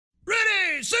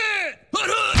ready, set,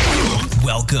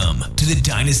 Welcome to the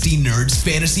Dynasty Nerds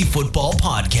Fantasy Football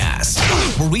Podcast,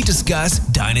 where we discuss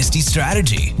dynasty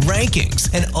strategy,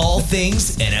 rankings, and all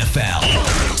things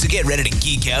NFL. So get ready to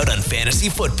geek out on fantasy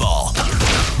football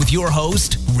with your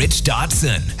host, Rich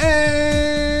Dotson.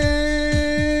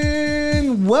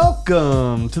 And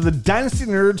welcome to the Dynasty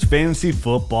Nerds Fantasy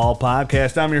Football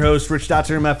Podcast. I'm your host, Rich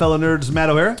Dotson, and my fellow nerds, Matt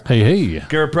O'Hara. Hey.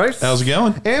 Garrett Price. How's it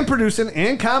going? And producing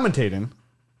and commentating,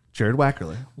 Jared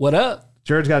Wackerly. What up?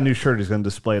 Jared's got a new shirt he's going to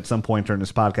display at some point during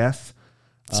this podcast.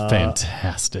 It's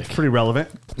fantastic. Pretty relevant.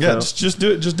 Yeah, So, just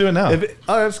do it. Just do it now.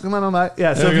 come on by.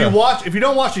 Yeah. So There you if you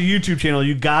don't watch the YouTube channel,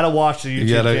 you got to watch the YouTube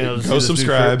gotta channel. to see go this new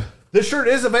subscribe. shirt. This shirt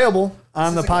is available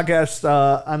on the podcast,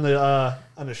 on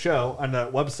the show, on the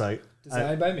website.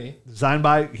 Designed by me. Designed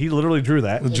by, he literally drew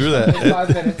that. Drew In that. 5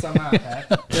 minutes on my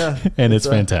iPad. Yeah. And it's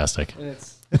fantastic. And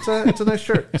it's It's a nice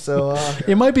shirt. So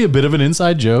It might be a bit of an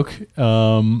inside joke,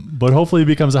 but hopefully it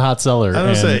becomes a hot seller. I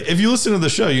don't say if you listen to the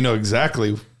show, you know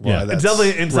exactly why Yeah. that's it's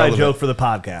definitely an inside relevant. joke for the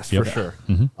podcast, Yep. for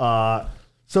sure.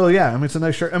 So yeah, I mean, it's a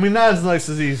nice shirt. I mean, not as nice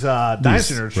as these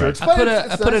Dynasty Nerd shirts. I but put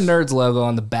it's a nice. Nerds logo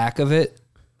on the back of it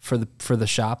for the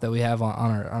shop that we have on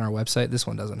our website. This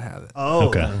one doesnn't have it. Oh,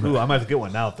 Okay. Ooh, I might have to get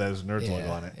one now if there's a Nerds logo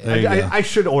on it. There you go. I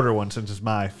should order one since it's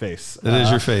my face. It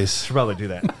is your face. Should probably do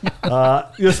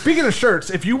that. Speaking of shirts,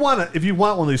 if you want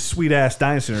one of these sweet ass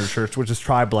Dynasty Nerd shirts, which is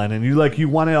tri-blend, and you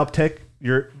want to uptick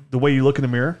the way you look in the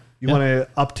mirror, you want to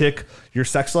uptick your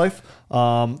sex life,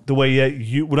 the way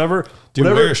you whatever. Do you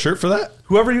whatever, wear a shirt for that?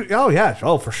 Whoever you, oh yeah,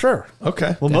 oh for sure.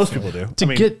 Okay. Well, most people do.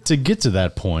 To get to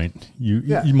that point, you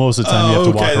Yeah. most of the time you have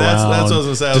to walk around, That's what I was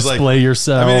gonna say. I was display like,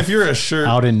 yourself. I mean, if you're a shirt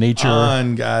out in nature,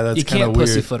 on guy, that's You kind can't of weird.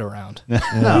 pussyfoot around. No,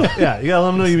 yeah, you gotta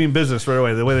let them know you mean business right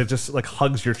away. The way that just like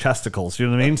hugs your testicles, you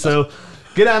know what I mean? So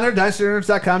get on there,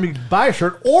 dynastynerds.com. You can buy a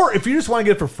shirt, or if you just want to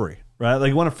get it for free, right? Like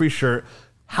you want a free shirt,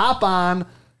 hop on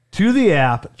to the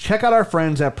app, check out our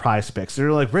friends at PrizePicks.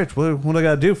 They're like, Rich, what do I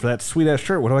gotta do for that sweet ass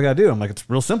shirt? What do I gotta do? I'm like, it's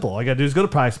real simple. All you gotta do is go to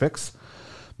PrizePicks,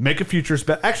 make a futures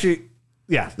bet. Actually,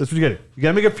 yeah, that's what you gotta do. You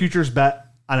gotta make a futures bet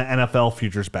on an NFL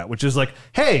futures bet, which is like,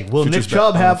 hey, will Futures Nick bet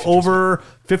Chubb on a have futures over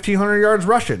 1,500 yards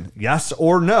rushing? Yes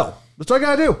or no? That's all I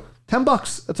gotta do.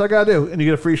 $10. That's all I gotta do, and you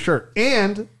get a free shirt,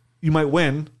 and you might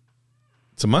win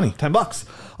Some money. $10.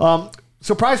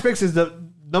 So PrizePicks is the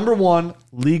number one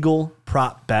legal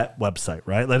prop bet website,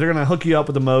 right? Like they're gonna hook you up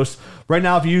with the most. Right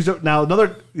now, if you use it now,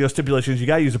 another stipulation is you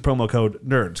gotta use the promo code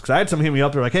NERDS. Because I had someone hit me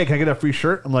up, they're like, "Hey, can I get a free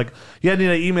shirt?" I'm like, "Yeah, I need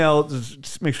an email.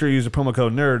 Just make sure you use the promo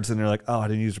code NERDS." And they're like, "Oh, I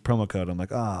didn't use the promo code." I'm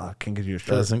like, "Oh, I can't get you a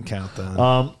shirt." Doesn't count then.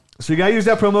 So you gotta use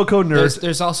that promo code NERDS.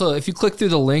 There's also, if you click through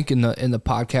the link in the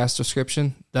podcast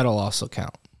description, that'll also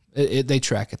count. They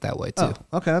track it that way too.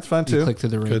 Okay, that's fine You too. click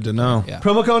through the link. Good to know. Yeah.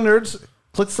 Promo code NERDS.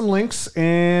 Click some links,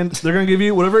 and they're going to give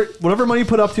you whatever money you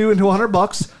put up to into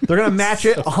 $100. They're going to match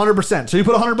it 100%. So you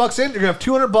put $100 in, you're going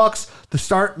to have $200 to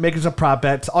start making some prop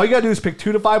bets. All you got to do is pick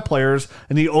 2 to 5 players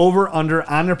and the over/under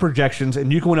on their projections,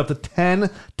 and you can win up to 10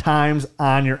 times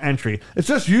on your entry. It's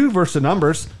just you versus the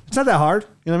numbers. It's not that hard.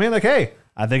 You know what I mean? Like, hey,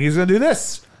 I think he's going to do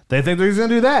this. They think he's going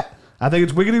to do that. I think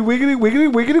it's wiggity, wiggity, wiggity,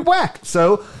 wiggity, whack.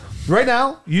 So right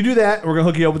now, you do that. We're going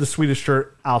to hook you up with the sweetest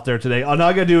shirt out there today. All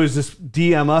I got to do is just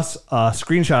DM us a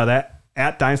screenshot of that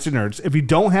at Dynasty Nerds. If you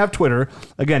don't have Twitter,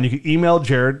 again, you can email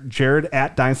Jared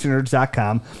at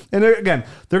dynastynerds.com. And they're going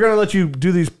to let you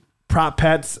do these prop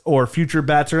bets or future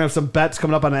bets. They're going to have some bets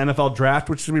coming up on the NFL draft,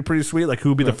 which is going to be pretty sweet, like who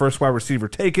would be the first wide receiver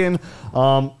taken.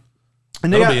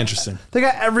 And That'll be interesting. They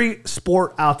got every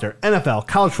sport out there: NFL,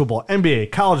 college football,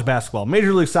 NBA, college basketball,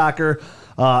 Major League Soccer,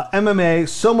 MMA,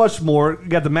 so much more. You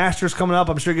got the Masters coming up.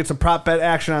 I'm sure you get some prop bet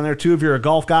action on there too if you're a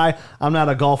golf guy. I'm not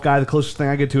a golf guy. The closest thing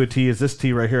I get to a tee is this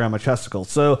tee right here on my chesticle.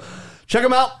 So check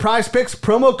them out. PrizePicks,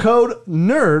 promo code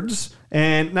NERDS.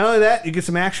 And not only that, you get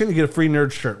some action. You get a free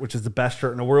nerd shirt, which is the best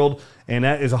shirt in the world. And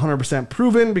that is 100%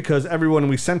 proven because everyone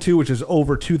we sent to, which is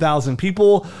over 2,000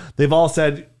 people, they've all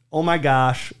said, oh my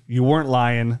gosh, you weren't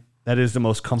lying. That is the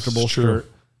most comfortable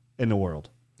shirt in the world.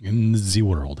 in the Z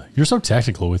world. You're so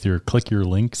technical with your click your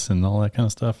links and all that kind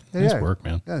of stuff. Nice work,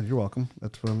 man. Yeah, you're welcome.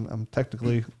 That's what I'm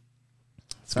technically.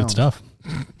 It's good stuff.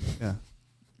 Yeah.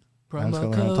 I'm just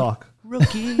going to learn how to talk.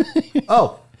 Rookie.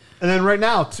 Oh, and then right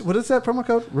now, what is that promo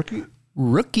code? Rookie?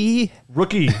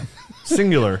 Rookie.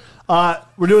 Singular.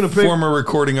 we're doing a big Former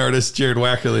recording artist Jared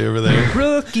Wackerly over there.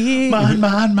 Rookie.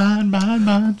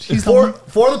 Mine. She's for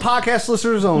the podcast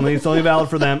listeners only. It's only valid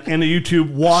for them and the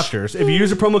YouTube watchers. If you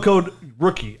use a promo code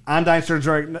Rookie on Dynasty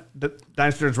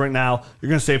Nerds right now, you're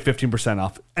going to save 15%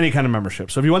 off any kind of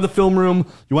membership. So if you want the film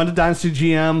room, you want the Dynasty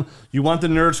GM, you want the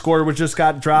Nerd Score, which just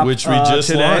got dropped, Which we just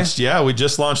today. launched. Yeah, we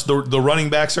just launched. The running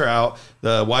backs are out.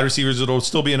 The wide receivers, it'll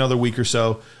still be another week or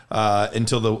so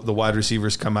until the wide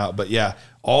receivers come out. But yeah,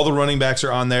 all the running backs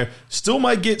are on there. Still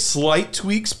might get slight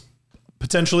tweaks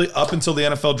potentially up until the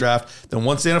NFL draft. Then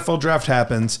once the NFL draft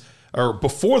happens, or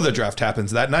before the draft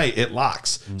happens that night, it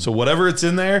locks. So whatever it's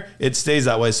in there, it stays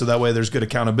that way. So that way there's good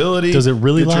accountability. Does it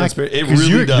really lock? It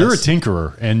really does. You're a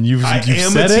tinkerer, and you've am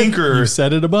said a tinkerer. You've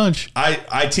said it a bunch.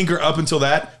 I tinker up until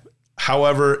that.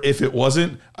 However, if it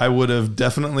wasn't, I would have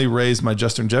definitely raised my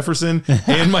Justin Jefferson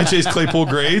and my Chase Claypool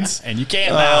grades. And you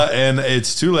can't now. And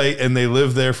it's too late, and they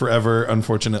live there forever,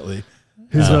 unfortunately.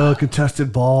 His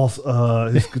contested balls,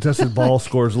 his contested ball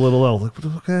scores a little low. Like,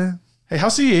 okay. Hey,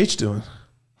 how's CEH doing?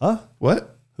 Huh?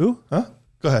 What? Who? Huh?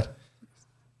 Go ahead.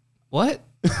 What?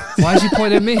 Why'd you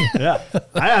point at me? Yeah.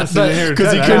 I honestly didn't hear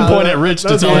Because he that. couldn't point at Rich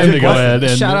to tell him to go ahead.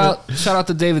 And Shout out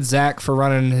to David Zack for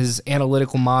running his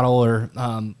analytical model or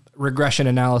regression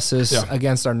analysis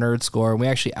against our Nerd Score. And we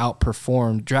actually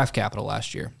outperformed Draft Capital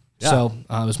last year. Yeah. So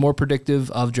it was more predictive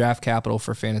of Draft Capital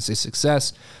for fantasy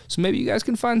success. So maybe you guys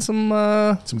can find some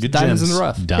good diamonds gems. in the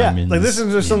rough. diamonds. Yeah, like this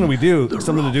is just something we do,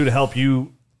 something to do to help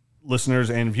you listeners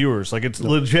and viewers. Like, it's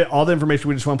legit. All the information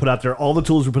we just want to put out there, all the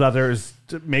tools we put out there is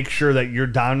to make sure that your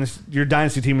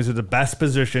dynasty team is in the best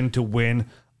position to win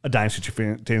a dynasty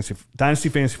fantasy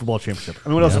football championship. I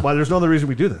mean, what else? Why? There's no other reason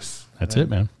we do this. That's it,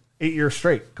 man. 8 years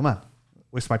straight. Come on,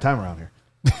 waste my time around here.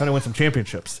 Trying to win some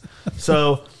championships.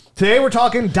 So today we're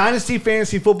talking Dynasty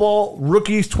Fantasy Football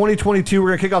Rookies 2022. We're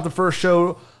going to kick off the first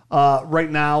show right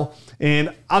now.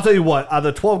 And I'll tell you what, out of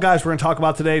the 12 guys we're going to talk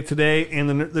about today and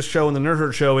this show and the Nerd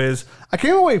Herd show is, I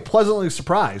came away pleasantly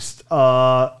surprised. Where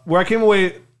I came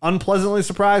away unpleasantly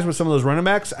surprised with some of those running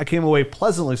backs, I came away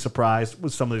pleasantly surprised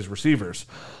with some of these receivers.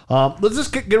 Let's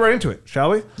just get right into it, shall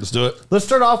we? Let's do it. Let's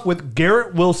start off with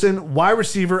Garrett Wilson, wide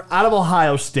receiver out of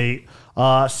Ohio State.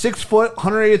 6 foot,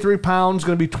 183 pounds,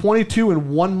 going to be 22 in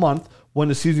 1 month when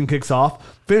the season kicks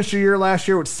off. Finished the year last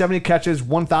year with 70 catches,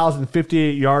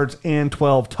 1,058 yards, and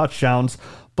 12 touchdowns.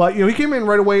 But, he came in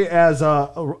right away as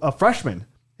a freshman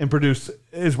and produced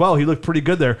as well. He looked pretty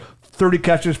good there. 30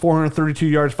 catches, 432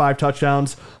 yards, 5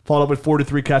 touchdowns. Followed up with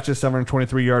 43 catches,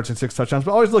 723 yards, and 6 touchdowns.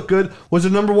 But always looked good. Was the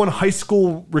number one high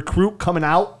school recruit coming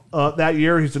out that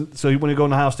year. When he go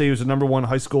to Ohio State, he was the number one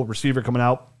high school receiver coming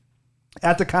out.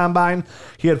 At the combine,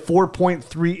 he had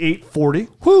 4.3840,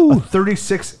 a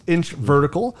 36-inch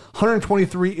vertical,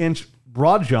 123-inch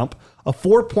broad jump, a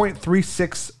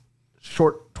 4.36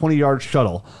 short 20-yard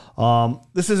shuttle.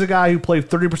 This is a guy who played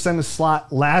 30% of the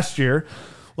slot last year,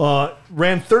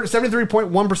 ran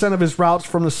 73.1% of his routes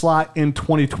from the slot in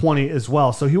 2020 as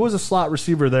well. So he was a slot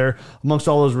receiver there amongst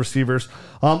all those receivers.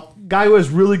 Guy who has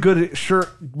really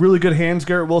good hands.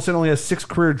 Garrett Wilson only has 6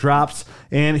 career drops,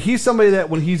 and he's somebody that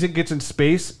when he gets in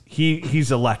space, he's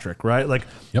electric, right? Like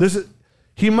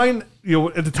he might,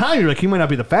 at the time you're like, he might not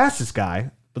be the fastest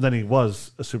guy, but then he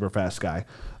was a super fast guy.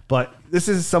 But this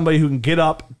is somebody who can get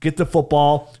up, get the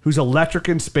football, who's electric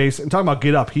in space. And talking about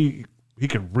get up, he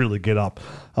can really get up.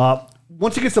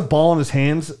 Once he gets the ball in his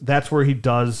hands, that's where he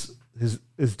does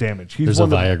his damage. There's a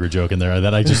Viagra joke in there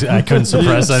that I couldn't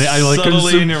suppress.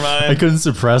 Subtly in your mind. I couldn't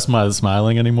suppress my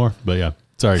smiling anymore. But yeah,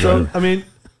 sorry. Go ahead. I mean,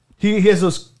 he has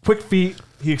those quick feet.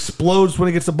 He explodes when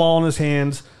he gets the ball in his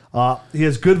hands. He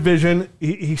has good vision.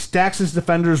 He stacks his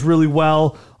defenders really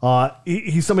well.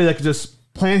 He's somebody that can just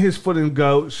plant his foot and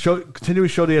go. Continue to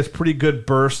show that he has pretty good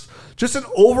burst. Just an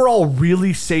overall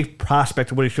really safe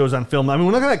prospect of what he shows on film. I mean,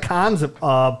 we're looking at cons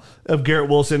of Garrett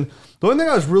Wilson. The only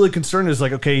thing I was really concerned is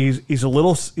like, okay, he's a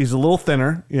little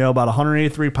thinner, about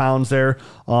 183 pounds there.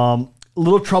 A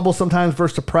little trouble sometimes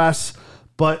versus the press,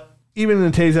 but even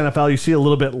in today's NFL, you see a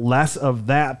little bit less of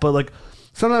that. But like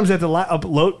sometimes you have to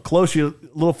up close, you're a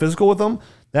little physical with them.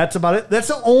 That's about it. That's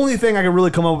the only thing I can really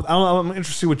come up with. I'm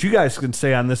interested in what you guys can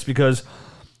say on this, because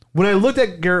when I looked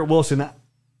at Garrett Wilson,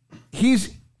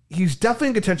 he's definitely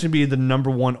in contention to be the number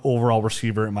one overall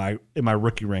receiver in my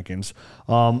rookie rankings.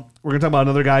 We're going to talk about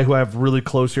another guy who I have really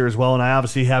close here as well, and I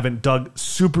obviously haven't dug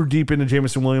super deep into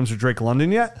Jameson Williams or Drake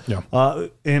London yet. Yeah.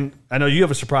 And I know you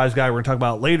have a surprise guy we're going to talk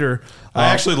about later. I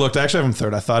actually have him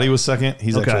third. I thought he was second.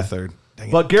 He's actually third.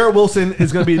 But Garrett Wilson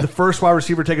is going to be the first wide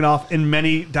receiver taken off in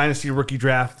many dynasty rookie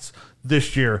drafts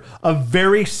this year. A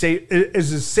very safe,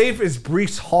 as safe as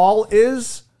Breece Hall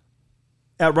is,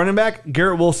 at running back,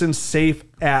 Garrett Wilson's safe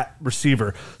at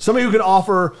receiver. Somebody who could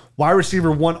offer wide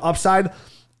receiver 1 upside.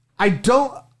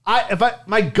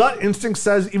 My gut instinct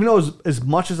says, even though as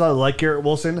much as I like Garrett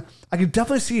Wilson, I could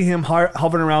definitely see him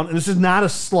hovering around, and this is not a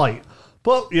slight,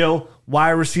 but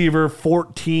wide receiver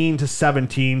 14 to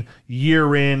 17,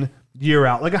 year in, year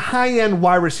out, like a high-end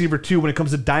wide receiver 2 when it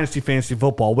comes to dynasty fantasy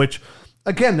football, which,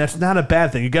 again, that's not a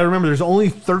bad thing. You got to remember there's only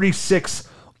 36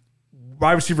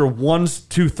 wide receiver 1s,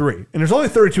 2, 3, and there's only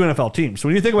 32 NFL teams. So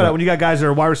when you think about it, when you got guys that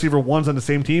are wide receiver 1s on the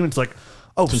same team, it's like,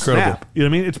 oh, it's snap. Incredible. You know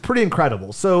what I mean? It's pretty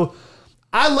incredible. So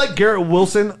I like Garrett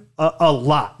Wilson a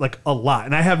lot.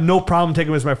 And I have no problem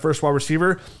taking him as my first wide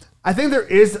receiver. I think there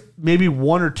is maybe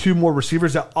 1 or 2 more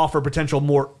receivers that offer potential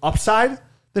more upside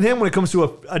than him when it comes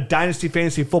to a dynasty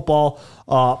fantasy football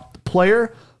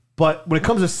player. But when it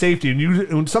comes to safety,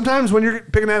 and sometimes when you're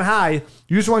picking that high,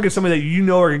 you just want to get somebody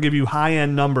that are going to give you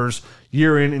high-end numbers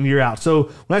year in and year out. So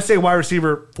when I say wide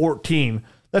receiver 14,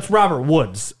 that's Robert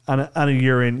Woods on a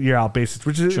year in, year out basis,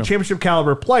 which is a championship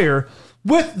caliber player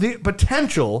with the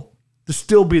potential to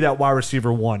still be that wide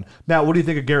receiver 1. Matt, what do you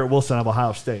think of Garrett Wilson of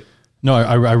Ohio State? No,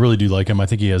 I really do like him. I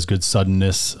think he has good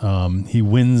suddenness. He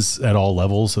wins at all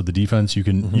levels of the defense. He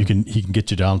can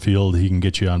get you downfield. He can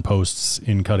get you on posts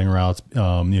in cutting routes.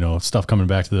 Stuff coming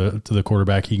back to the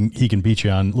quarterback. He can beat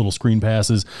you on little screen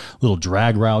passes, little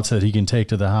drag routes that he can take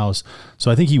to the house.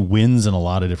 So I think he wins in a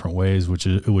lot of different ways, which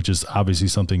is obviously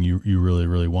something you really,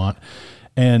 really want.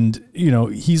 And,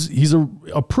 he's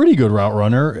a pretty good route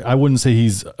runner. I wouldn't say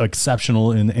he's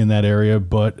exceptional in that area,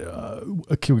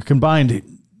 but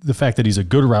combined, the fact that he's a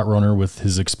good route runner with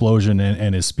his explosion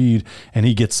and his speed, and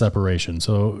he gets separation.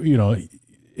 So,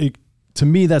 to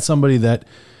me, that's somebody that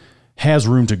has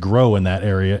room to grow in that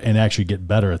area and actually get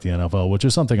better at the NFL, which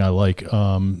is something I like.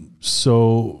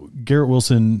 So Garrett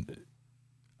Wilson,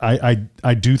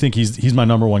 I do think he's my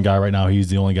number 1 guy right now. He's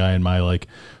the only guy in my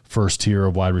first tier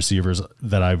of wide receivers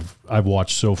that I've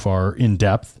watched so far in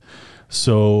depth.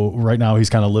 So right now he's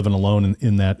kind of living alone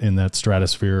in that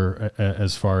stratosphere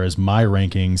as far as my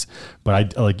rankings.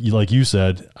 But I like you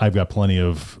said, I've got plenty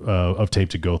of tape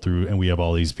to go through, and we have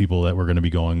all these people that we're going to be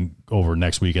going over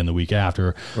next week and the week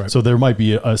after. Right. So there might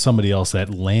be somebody else that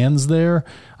lands there.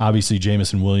 Obviously,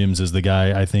 Jameson Williams is the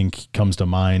guy I think comes to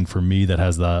mind for me that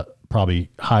has the probably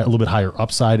a little bit higher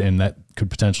upside, and that could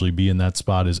potentially be in that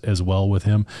spot as well with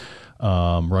him.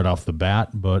 Right off the bat,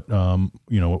 but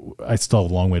I still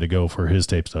have a long way to go for his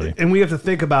tape study. And we have to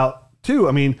think about too.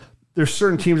 I mean, there's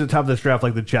certain teams at the top of this draft,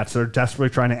 like the Jets, that are desperately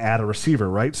trying to add a receiver,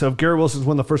 right? So if Garrett Wilson's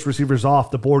one of the first receivers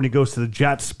off the board and he goes to the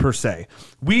Jets per se,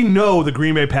 we know the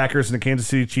Green Bay Packers and the Kansas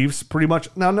City Chiefs pretty much.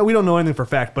 Now, no, we don't know anything for a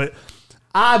fact, but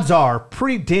odds are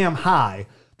pretty damn high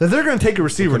that they're going to take a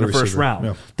receiver in the first round.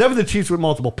 Yeah. Definitely the Chiefs with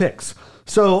multiple picks.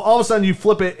 So all of a sudden you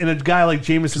flip it, and a guy like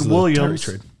Jameson Williams.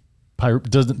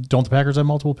 Don't the Packers have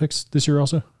multiple picks this year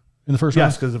also in the first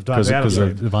round? Yes, because of Devontae Adams. So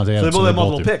they both have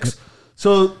multiple picks. Yep.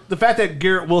 So the fact that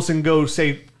Garrett Wilson goes,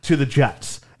 say, to the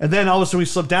Jets, and then all of a sudden we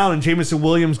slip down and Jameson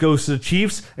Williams goes to the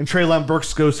Chiefs and Treylon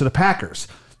Burks goes to the Packers,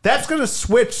 that's going to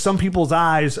switch some people's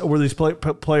eyes where these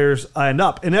players end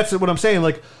up. And that's what I'm saying.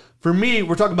 Like, for me,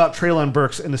 we're talking about Treylon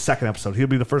Burks in the second episode. He'll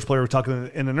be the first player we're talking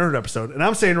in the Nerd episode. And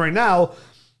I'm saying right now,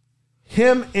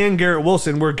 him and Garrett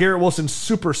Wilson, where Garrett Wilson's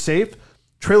super safe,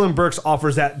 Treylon Burks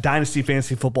offers that dynasty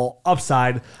fantasy football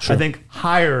upside, I think,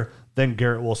 higher than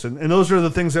Garrett Wilson. And those are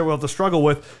the things that we'll have to struggle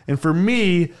with. And for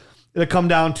me, it'll come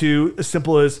down to as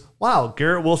simple as, wow,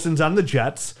 Garrett Wilson's on the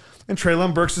Jets and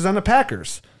Treylon Burks is on the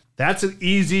Packers. That's an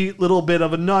easy little bit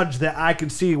of a nudge that I can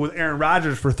see with Aaron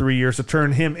Rodgers for 3 years to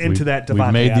turn him into that Devontae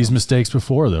We've made Adams. these mistakes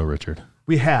before, though, Richard.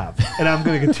 We have, and I'm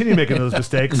going to continue making those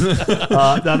mistakes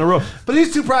down the road. But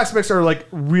these two prospects are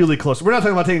really close. We're not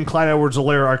talking about taking Clyde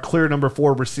Edwards-Helaire, our clear number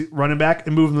 4 running back,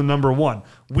 and moving the number 1.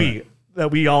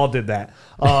 We all did that.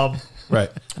 Right.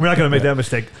 We're not going to make that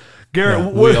mistake.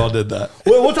 Garrett, we all did that.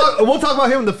 We'll talk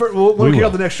about him in the first. When we kick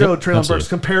off the next show, Treylon Burks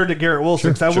compared to Garrett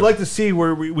Wilson. I would like to see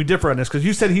where we differ on this, because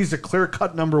you said he's a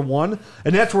clear-cut number 1,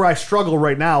 and that's where I struggle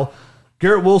right now.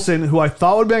 Garrett Wilson, who I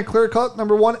thought would be a clear-cut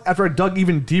number 1, after I dug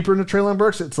even deeper into Treylon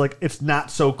Burks, it's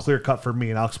not so clear-cut for me,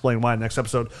 and I'll explain why next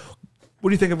episode. What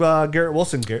do you think of Garrett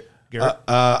Wilson, Garrett?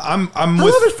 I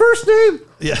love his first name.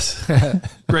 Yes,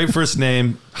 great first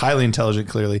name, highly intelligent.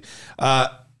 Clearly,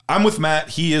 I'm with Matt.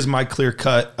 He is my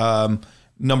clear-cut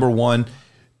number 1,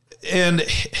 and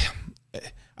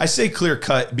I say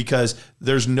clear-cut because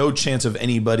there's no chance of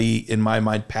anybody in my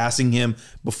mind passing him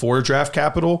before draft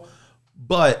capital,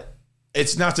 but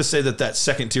it's not to say that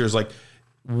second tier is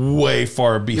way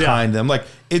far behind them.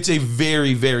 It's a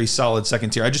very, very solid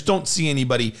second tier. I just don't see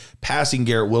anybody passing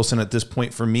Garrett Wilson at this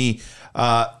point for me.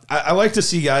 I like to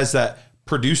see guys that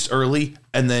produced early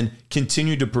and then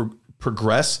continued to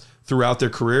progress throughout their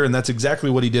career. And that's exactly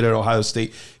what he did at Ohio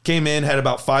State. Came in, had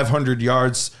about 500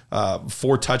 yards,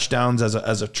 4 touchdowns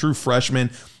as a true freshman.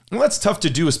 And that's tough to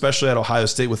do, especially at Ohio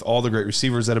State with all the great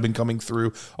receivers that have been coming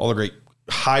through, all the great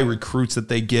high recruits that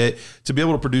they get, to be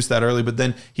able to produce that early. But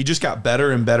then he just got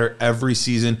better and better every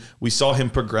season. We saw him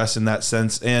progress in that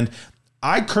sense. And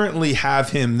I currently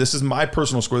have him, this is my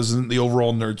personal score, this isn't the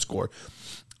overall nerd score.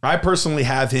 I personally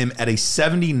have him at a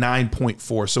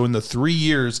 79.4. So in the 3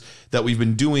 years that we've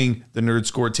been doing the nerd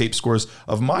score tape scores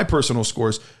of my personal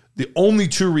scores, the only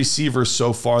 2 receivers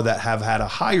so far that have had a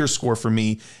higher score for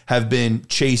me have been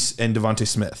Chase and Devontae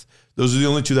Smith. Those are the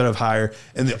only 2 that have higher.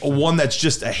 And the one that's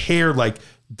just a hair, like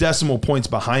decimal points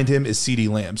behind him, is CeeDee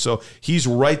Lamb. So he's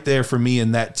right there for me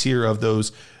in that tier of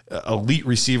those elite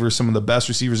receivers, some of the best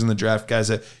receivers in the draft, guys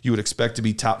that you would expect to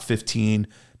be top 15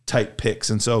 type picks.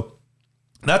 And so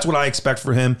that's what I expect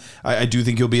for him. I do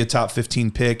think he'll be a top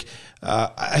 15 pick.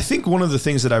 I think one of the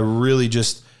things that I really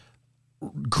just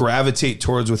gravitate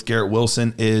towards with Garrett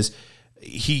Wilson is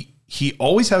he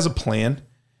always has a plan,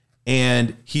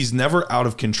 and he's never out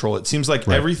of control. It seems like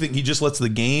everything, he just lets the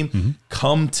game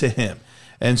come to him.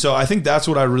 And so I think that's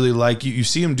what I really like. You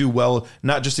see him do well,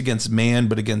 not just against man,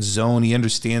 but against zone. He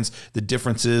understands the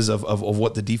differences of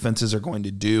what the defenses are going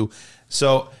to do.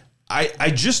 So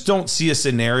I just don't see a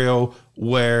scenario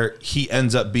where he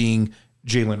ends up being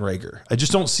Jalen Reagor. I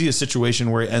just don't see a situation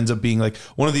where he ends up being like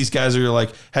one of these guys that are like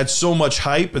had so much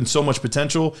hype and so much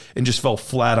potential and just fell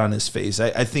flat on his face.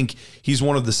 I think he's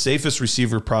one of the safest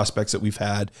receiver prospects that we've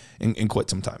had in quite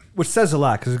some time. Which says a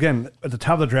lot, because again, at the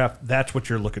top of the draft, that's what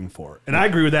you're looking for. And I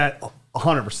agree with that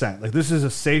 100%. Like, this is a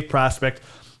safe prospect.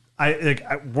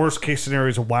 Worst case scenario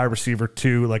is a wide receiver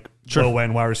 2, like low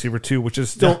end wide receiver 2, which is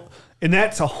still, and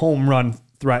that's a home run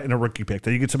threat in a rookie pick,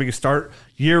 that you get somebody to start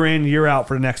year in, year out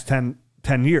for the next 10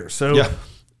 years. So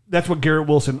that's what Garrett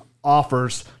Wilson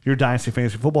offers your dynasty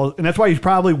fantasy football. And that's why he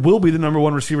probably will be the number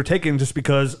 1 receiver taken, just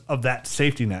because of that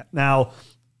safety net. Now,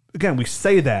 again, we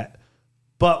say that,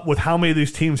 but with how many of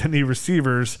these teams that need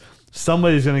receivers,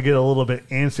 somebody's going to get a little bit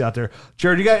antsy out there.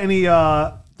 Jared, you got any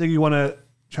thing you want to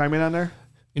chime in on there?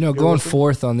 You know, going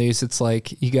forth on these, it's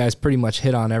like you guys pretty much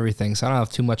hit on everything, so I don't have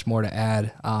too much more to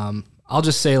add. I'll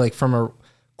just say, like, from a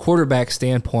quarterback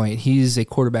standpoint, he's a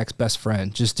quarterback's best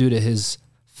friend, just due to his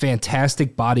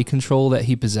fantastic body control that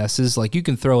he possesses. Like, you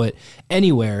can throw it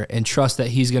anywhere and trust that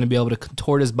he's going to be able to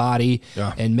contort his body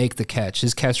and make the catch.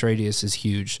 His catch radius is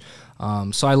huge.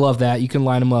 So I love that. You can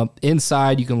line him up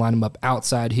inside. You can line him up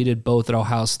outside. He did both at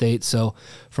Ohio State. So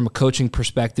from a coaching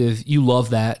perspective, you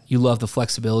love that. You love the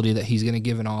flexibility that he's going to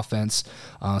give an offense,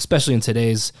 especially in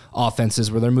today's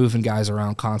offenses where they're moving guys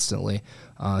around constantly.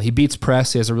 He beats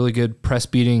press. He has a really good press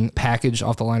beating package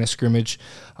off the line of scrimmage.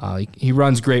 He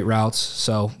runs great routes,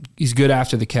 so he's good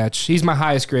after the catch. He's my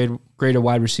highest graded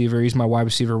wide receiver. He's my wide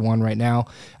receiver 1 right now.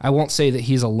 I won't say that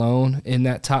he's alone in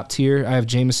that top tier. I have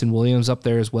Jameson Williams up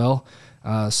there as well.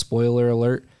 Spoiler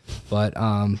alert. But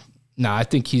no, I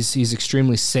think he's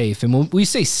extremely safe. And when we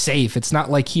say safe, it's not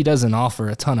like he doesn't offer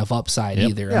a ton of upside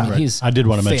either. Yeah. I mean, I did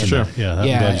want to mention that.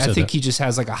 Yeah, I think he just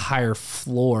has like a higher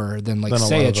floor than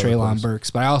say a Treylon Burks.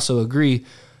 But I also agree.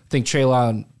 I think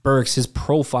Treylon Burks, his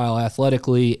profile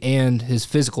athletically and his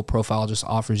physical profile just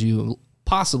offers you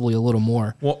possibly a little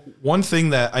more. Well, one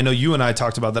thing that I know you and I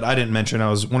talked about that I didn't mention, I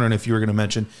was wondering if you were going to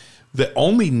mention, the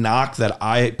only knock that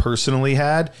I personally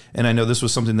had, and I know this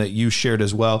was something that you shared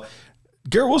as well,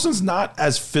 Garrett Wilson's not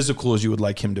as physical as you would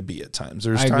like him to be at times.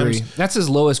 I agree. That's his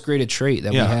lowest graded trait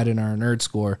that we had in our nerd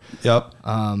score. Yep.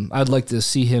 I'd like to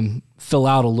see him fill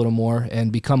out a little more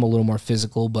and become a little more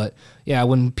physical. But yeah,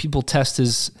 when people test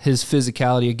his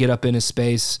physicality, get up in his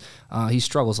space, he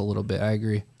struggles a little bit. I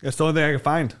agree. That's the only thing I can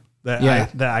find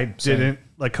that I didn't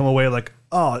like come away like,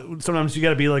 oh, sometimes you got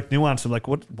to be like nuanced. I'm like,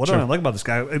 what do I like about this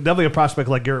guy? Definitely a prospect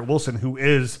like Garrett Wilson, who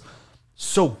is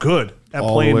so good at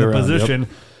playing the position. Yep.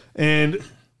 And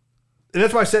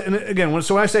that's why I said, and again, when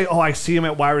I say, I see him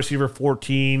at wide receiver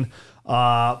 14,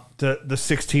 the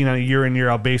 16 on a year in, year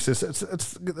out basis,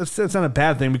 it's not a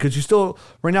bad thing, because you still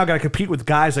right now got to compete with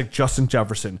guys like Justin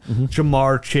Jefferson,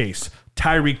 Jamar Chase,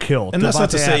 Tyreek Hill. And that's not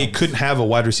to say he couldn't have a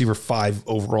wide receiver 5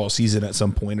 overall season at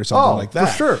some point or something like that.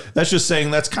 For sure. That's just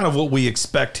saying that's kind of what we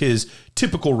expect his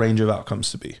typical range of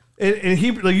outcomes to be. And he,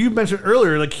 like you mentioned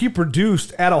earlier, like he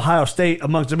produced at Ohio State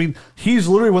he's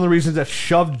literally one of the reasons that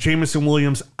shoved Jameson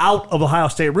Williams out of Ohio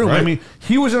State room. Right. I mean,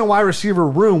 he was in a wide receiver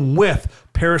room with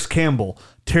Paris Campbell,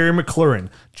 Terry McLaurin,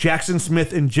 Jackson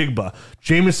Smith and Jigba,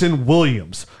 Jameson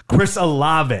Williams, Chris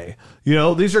Olave. You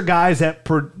know, these are guys that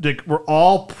were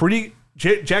all pretty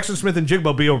Jackson Smith and Jigba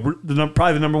will be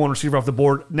probably the number one receiver off the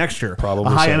board next year.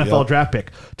 Probably a high so, NFL yep. draft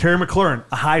pick. Terry McLaurin,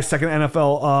 a high second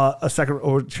NFL,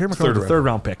 Terry McLaurin's a third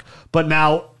round pick, but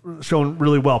now showing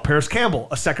really well. Paris Campbell,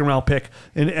 a second round pick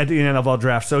at the NFL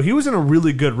draft. So he was in a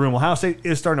really good room. Ohio State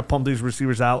is starting to pump these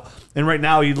receivers out, and right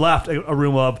now he left a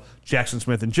room of Jackson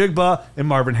Smith and Jigba and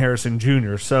Marvin Harrison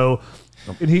Jr. So.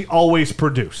 And he always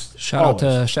produced. Shout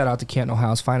out to Canton,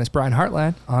 Ohio's finest, Brian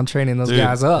Hartland, on training those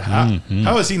guys up.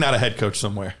 How is he not a head coach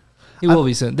somewhere? He will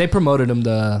be soon. They promoted him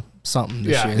to something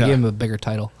this year. They gave him a bigger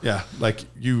title. Yeah, like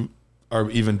you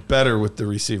are even better with the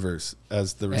receivers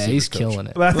as the receiver. Yeah, he's coach. killing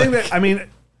it. But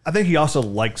I think he also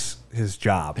likes his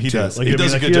job. He too. does. He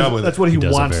does a good job with it. That's what he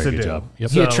does a wants very to good do. job. Yep.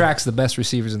 He attracts the best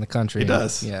receivers in the country. He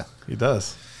does. Yeah. He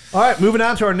does. All right, moving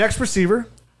on to our next receiver.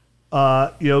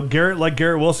 Garrett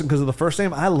Wilson because of the first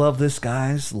name. I love this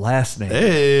guy's last name.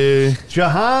 Hey.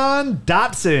 Jahan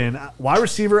Dotson, wide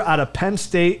receiver out of Penn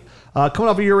State. Coming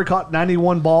off a year, we caught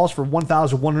 91 balls for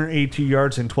 1,182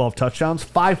 yards and 12 touchdowns.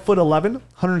 5'11",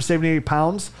 178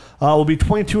 pounds. Will be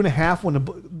 22.5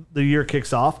 when the year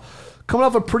kicks off. Coming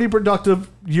off a pretty productive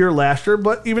year last year,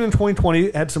 but even in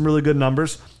 2020, had some really good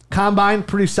numbers. Combine,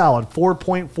 pretty solid.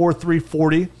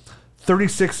 4.4340.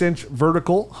 36-inch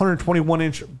vertical,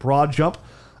 121-inch broad jump,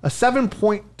 a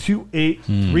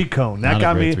 7.28 three cone. That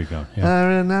got me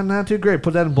not too great.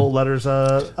 Put that in bold letters.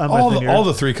 All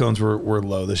the three cones were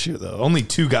low this year, though. Only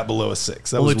 2 got below a 6.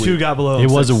 That Only was 2 weird. got below.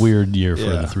 It was a 6. weird year for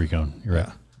the three cone. You're right.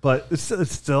 But it's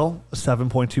still a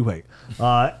 7.28,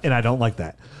 and I don't like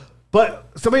that. But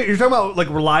somebody you're talking about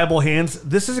like reliable hands.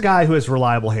 This is a guy who has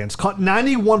reliable hands. Caught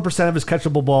 91% of his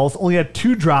catchable balls. Only had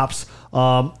 2 drops.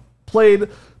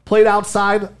 Played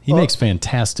outside. He makes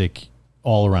fantastic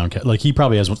all around. Like he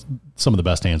probably has some of the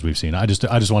best hands we've seen. I just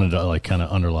wanted to like kind of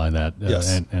underline that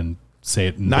and say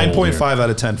it. 9.5 out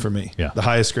of 10 for me. Yeah, the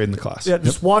highest grade in the class. Yeah,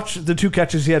 just watch the 2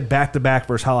 catches he had back to back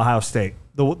versus Ohio State.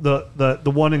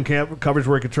 The one in coverage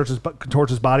where he contorts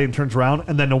his body and turns around,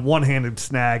 and then the one-handed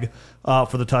snag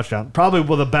for the touchdown. Probably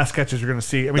one of the best catches you're going to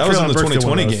see. I mean, that was in the Treylon Burks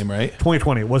 2020 game, right?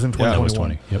 2020. It was in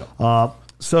 2021. Yeah, it was 20. Yep.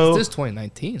 So this is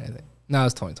 2019, I think. No,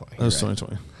 it's 2020. That was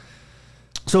 2020.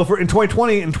 So in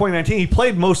 2020 and 2019, he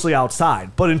played mostly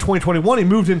outside. But in 2021, he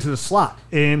moved into the slot.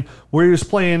 And where he was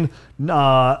playing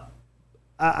on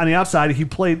the outside, he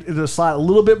played in the slot a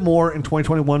little bit more in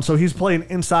 2021. So he's playing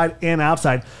inside and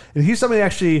outside. And he's somebody that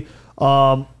actually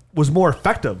was more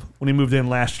effective when he moved in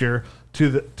last year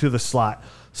to the slot.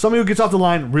 Somebody who gets off the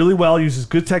line really well, uses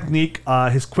good technique.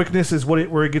 His quickness is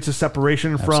where he gets his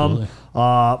separation from.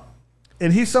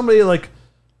 And he's somebody like,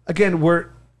 again,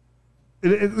 where...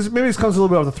 maybe this comes a little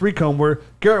bit off the 3 cone where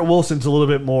Garrett Wilson's a little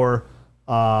bit more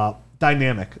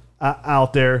dynamic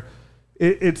out there.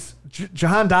 It's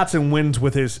Jahan Dotson wins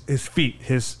with his feet,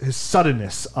 his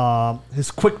suddenness, his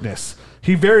quickness.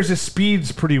 He varies his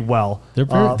speeds pretty well.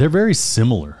 They're very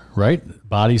similar, right?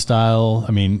 Body style.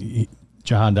 I mean,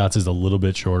 Jahan Dotson's a little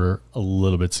bit shorter, a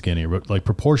little bit skinnier, but like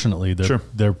proportionately,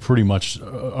 they're pretty much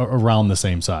around the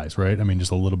same size, right? I mean,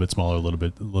 just a little bit smaller, a little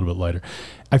bit lighter.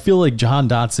 I feel like Jahan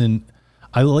Dotson.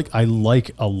 I like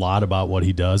a lot about what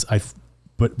he does.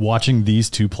 But watching these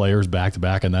 2 players back to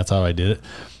back, and that's how I did it.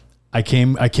 I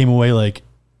came away like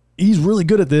he's really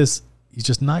good at this. He's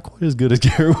just not quite as good as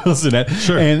Garrett Wilson at.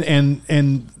 Sure. And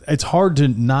it's hard to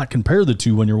not compare the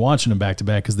 2 when you're watching them back to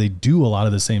back because they do a lot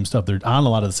of the same stuff. They're on a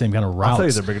lot of the same kind of routes. I'll tell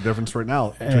you the bigger difference right now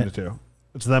between the 2.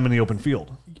 It's them in the open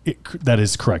field. That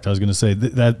is correct. I was going to say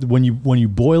that when you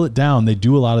boil it down, they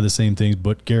do a lot of the same things,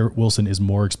 but Garrett Wilson is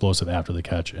more explosive after the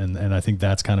catch, and I think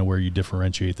that's kind of where you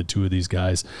differentiate the 2 of these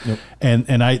guys. Yep. And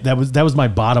that was my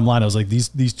bottom line. I was like,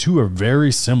 these 2 are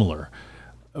very similar,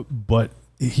 but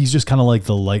he's just kind of like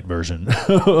the light version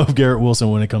of Garrett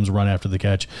Wilson when it comes to run after the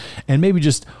catch, and maybe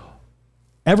just.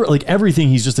 Everything,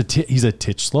 he's just he's a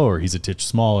titch slower, he's a titch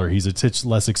smaller, he's a titch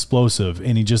less explosive,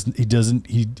 and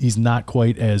he's not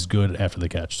quite as good after the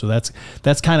catch. So that's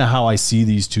kind of how I see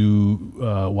these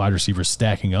 2 wide receivers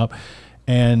stacking up,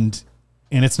 and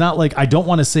it's not like I don't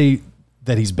want to say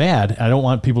that he's bad. I don't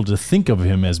want people to think of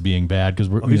him as being bad because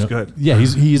he's good. Yeah,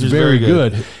 he's very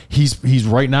good. He's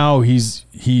right now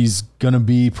he's gonna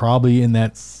be probably in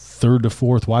that 3rd to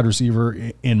 4th wide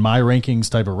receiver in my rankings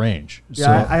type of range. Yeah,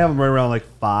 so, I have him right around like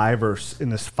 5 or in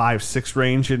this 5-6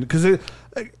 range, and because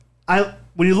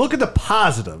when you look at the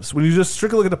positives, when you just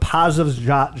strictly look at the positives of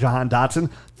Jahan Dotson,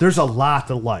 there's a lot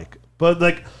to like. But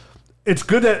like, it's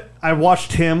good that I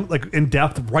watched him like in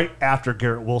depth right after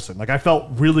Garrett Wilson. Like I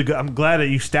felt really good. I'm glad that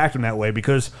you stacked him that way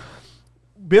because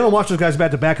being able to watch those guys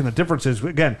back to back and the differences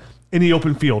again. In the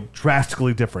open field,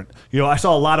 drastically different. I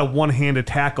saw a lot of one-arm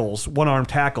tackles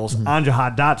on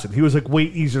Jahan Dotson. He was like way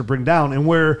easier to bring down, and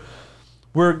where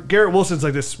where Garrett Wilson's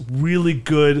like this really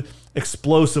good,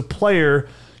 explosive player,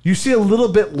 you see a little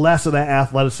bit less of that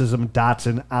athleticism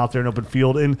Dotson out there in open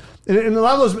field. And a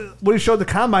lot of those, what he showed at the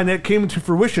combine, that came into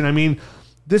fruition. I mean,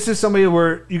 this is somebody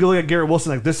where you can look at Garrett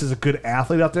Wilson like this is a good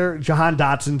athlete out there. Jahan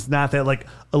Dotson's not that like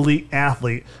elite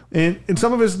athlete. And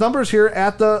some of his numbers here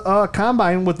at the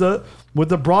combine with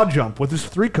the broad jump, with his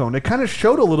 3-cone, it kind of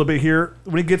showed a little bit here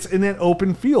when he gets in that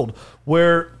open field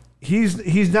where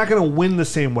he's not going to win the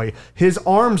same way. His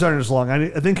arms aren't as long. I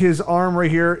think his arm right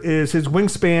here is his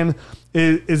wingspan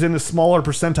is in a smaller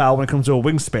percentile when it comes to a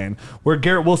wingspan. Where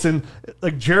Garrett Wilson,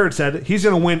 like Jared said, he's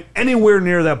going to win anywhere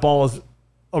near that ball is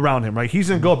around him, right? He's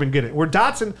going to go up and get it. Where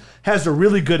Dotson has the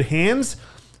really good hands,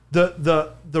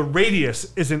 the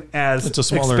radius isn't as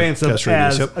expansive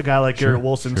as a guy like Garrett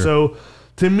Wilson. Sure. So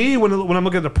to me, when I'm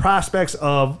looking at the prospects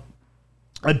of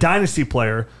a dynasty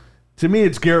player, to me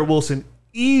it's Garrett Wilson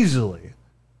easily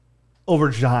over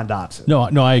Jahan Dotson.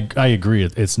 No, I agree.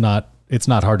 It's not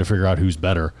hard to figure out who's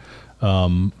better.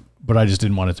 But I just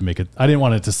didn't want it to make it. I didn't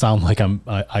want it to sound like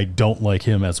I don't like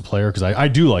him as a player, because I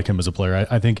do like him as a player.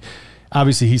 I think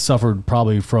obviously he suffered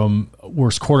probably from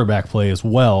worse quarterback play as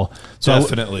well. So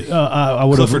definitely,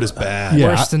 Clifford is bad. Yeah,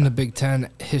 worse than the Big Ten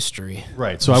history.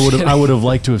 Right. So I would have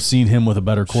liked to have seen him with a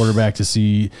better quarterback to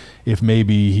see if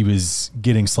maybe he was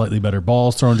getting slightly better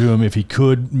balls thrown to him. If he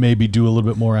could maybe do a little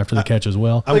bit more after the catch as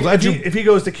well. I'm glad if he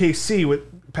goes to KC with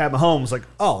Pat Mahomes, like,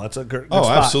 that's a good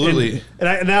spot. Absolutely.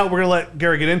 And now we're gonna let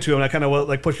Gary get into it. And I kind of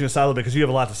like pushing aside a little bit because you have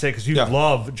a lot to say because you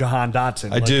love Jahan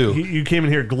Dotson. I do. You came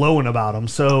in here glowing about him.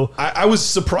 So I was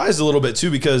surprised a little bit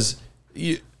too because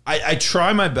I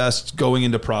try my best going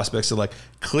into prospects to like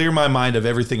clear my mind of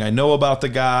everything I know about the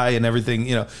guy and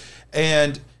everything,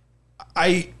 and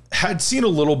I had seen a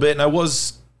little bit and I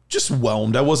was just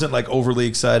whelmed. I wasn't like overly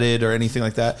excited or anything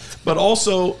like that, but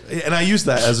also, and I use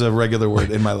that as a regular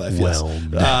word in my life.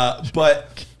 Whelmed. Yes.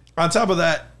 But on top of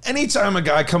that, anytime a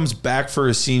guy comes back for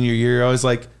his senior year, I was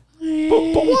like,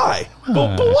 but why?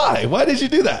 But why? Why did you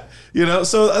do that?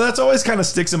 So that's always kind of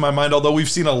sticks in my mind, although we've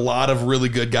seen a lot of really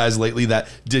good guys lately that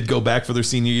did go back for their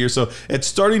senior year. So it's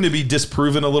starting to be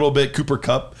disproven a little bit. Cooper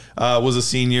Kupp was a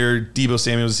senior. Deebo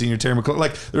Samuel was a senior. Terry McLaurin.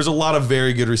 Like, there's a lot of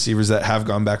very good receivers that have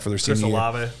gone back for their senior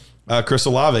year. Chris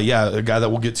Olave, a guy that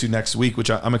we'll get to next week, which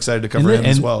I'm excited to cover him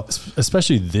as well.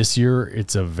 Especially this year,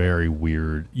 it's a very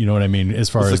weird, you know what I mean, as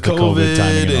far as the COVID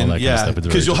timing and all that kind of stuff.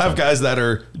 Because you'll have guys that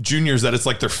are juniors that it's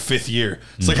like their 5th year.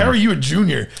 It's like, how are you a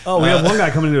junior? We have one guy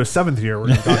coming into his 7th year we're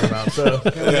going to talk about.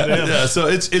 So so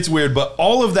it's weird. But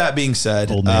all of that being said,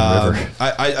 Old Man River.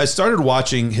 I started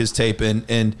watching his tape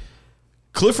and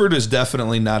Clifford is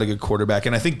definitely not a good quarterback.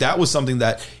 And I think that was something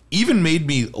that even made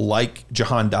me like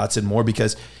Jahan Dotson more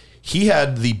because he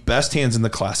had the best hands in the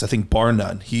class, I think, bar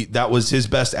none. That was his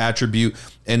best attribute,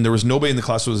 and there was nobody in the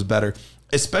class who was better,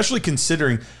 especially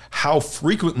considering how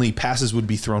frequently passes would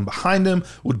be thrown behind him,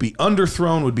 would be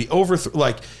underthrown, would be overthrown.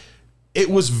 Like,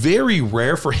 it was very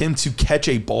rare for him to catch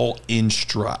a ball in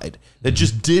stride. That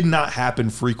just did not happen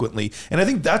frequently. And I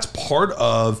think that's part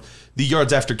of the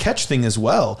yards after catch thing as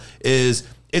well, is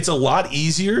it's a lot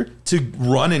easier to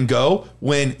run and go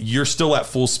when you're still at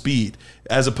full speed,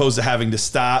 as opposed to having to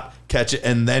stop, catch it,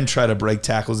 and then try to break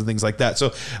tackles and things like that.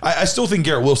 So I still think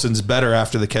Garrett Wilson's better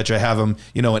after the catch. I have him,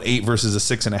 an 8 versus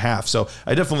a 6.5. So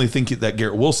I definitely think that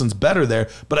Garrett Wilson's better there.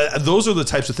 But those are the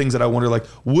types of things that I wonder, like,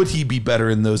 would he be better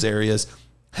in those areas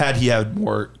had he had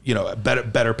more,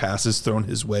 better passes thrown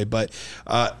his way? But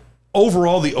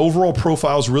overall, the overall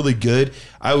profile is really good.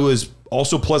 I was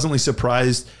also pleasantly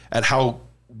surprised at how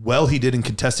well he did in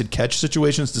contested catch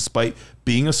situations, despite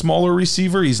being a smaller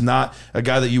receiver. He's not a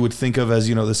guy that you would think of as,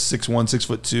 the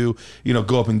 6'1", 6'2",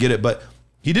 go up and get it. But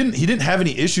he didn't have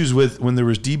any issues with when there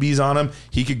was DBs on him.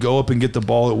 He could go up and get the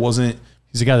ball. It wasn't.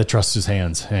 He's a guy that trusts his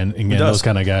hands, and again, those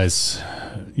kind of guys,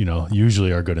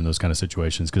 usually are good in those kind of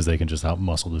situations because they can just out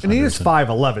muscle defenders. And he is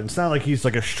 5'11". It's not like he's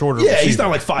like a shorter. Yeah, receiver. He's not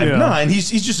like 5'9".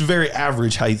 He's just very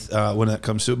average height when that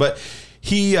comes to it. But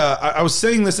I was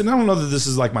saying this, and I don't know that this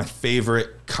is like my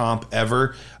favorite comp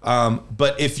ever,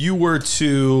 but if you were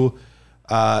to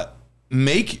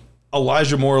make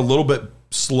Elijah Moore a little bit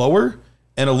slower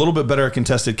and a little bit better at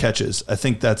contested catches, I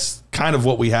think that's kind of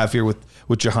what we have here with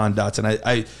Jahan Dotson.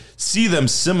 I see them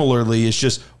similarly. It's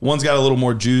just one's got a little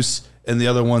more juice and the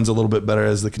other one's a little bit better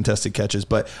as the contested catches.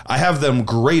 But I have them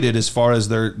graded as far as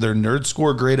their nerd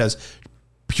score grade as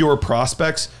pure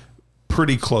prospects.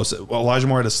 Pretty close. Well, Elijah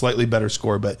Moore had a slightly better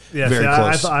score, but very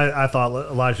close. I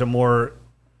thought Elijah Moore,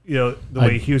 the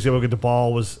way he was able to get the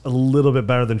ball was a little bit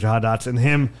better than Jahan Dotson.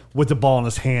 Him with the ball in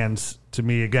his hands, to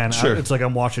me, again, sure. It's like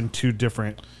I'm watching two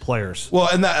different players. Well,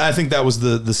 and I think that was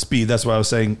the speed. That's why I was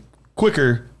saying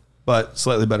quicker but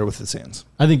slightly better with his hands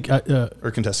I think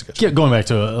or contested catch. going back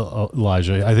to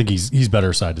Elijah, I think he's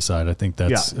better side to side. I think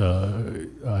that's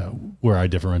where I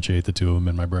differentiate the two of them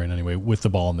in my brain anyway, with the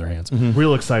ball in their hands.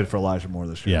 Real excited for Elijah Moore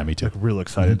this year. Yeah, me too. Like, real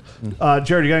excited.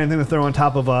 Jared, you got anything to throw on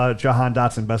top of Jahan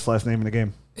Dotson, best last name in the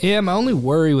game? Yeah, my only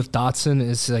worry with Dotson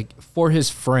is like for his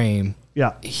frame.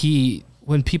 Yeah.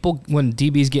 When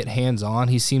DBs get hands on,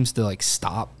 he seems to like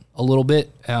stop a little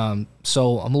bit.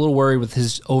 So I'm a little worried with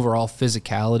his overall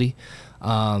physicality.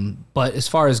 But as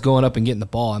far as going up and getting the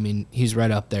ball, I mean, he's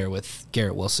right up there with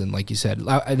Garrett Wilson, like you said.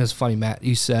 And it's funny, Matt,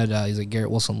 you said he's like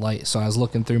Garrett Wilson light. So I was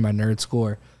looking through my nerd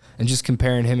score and just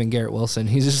comparing him and Garrett Wilson.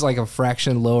 He's just like a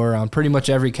fraction lower on pretty much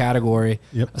every category.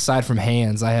 Yep. Aside from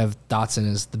hands, I have Dotson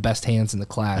as the best hands in the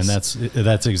class. And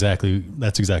that's exactly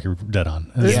dead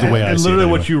on. That's Yeah. the way I and see literally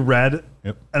it. what you read,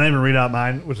 Yep. and I didn't even read out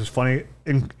mine, which is funny.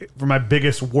 For my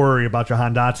biggest worry about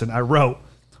Jahan Dotson, I wrote,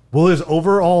 will his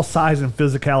overall size and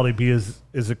physicality be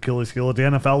his Achilles heel at the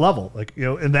NFL level? Like, you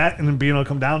know, and then being able to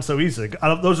come down so easily.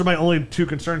 Like, those are my only two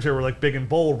concerns here were like big and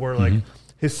bold, were like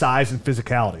his size and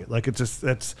physicality. Like, it's just,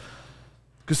 that's,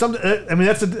 because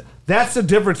that's the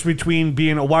difference between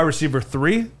being a wide receiver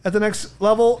 3 at the next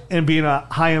level and being a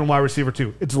high end wide receiver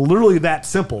 2. It's literally that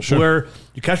simple. Sure. Where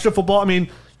you catch the football. I mean,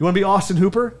 you want to be Austin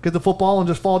Hooper, get the football and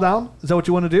just fall down? Is that what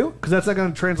you want to do? Because that's not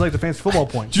going to translate to fantasy football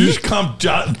points. Did you just comp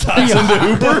Dotson to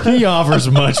Hooper? He offers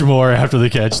much more after the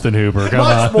catch than Hooper. Come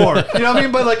Much on. more. You know what I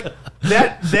mean? But like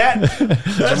that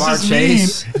Jamar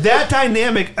Chase. that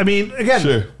dynamic. I mean, again,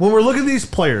 Sure. when we're looking at these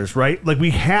players, right? Like, we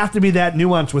have to be that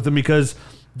nuanced with them because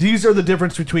these are the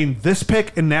difference between this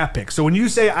pick and that pick. So when you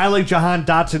say I like Jahan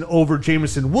Dotson over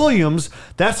Jameson Williams,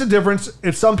 that's the difference.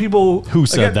 If some people Who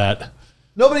said that?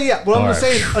 Nobody yet. What I'm All just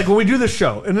right. saying, like when we do this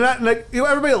show, and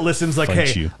everybody that listens, like, Fight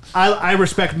hey, you. I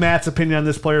respect Matt's opinion on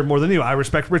this player more than you. I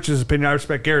respect Rich's opinion. I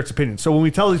respect Garrett's opinion. So when we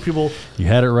tell these people, You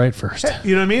had it right first.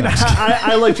 you know what I mean?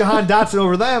 I like Jahan Dotson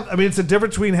over them. I mean, it's the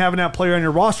difference between having that player on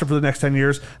your roster for the next 10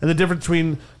 years and the difference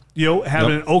between, you know,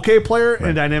 having an okay player and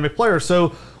a dynamic player. So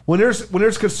when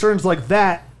there's concerns like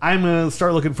that, I'm going to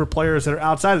start looking for players that are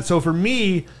outside it. So for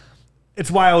me,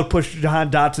 it's why I would push Jahan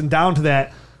Dotson down to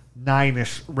that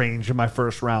 9-ish range in my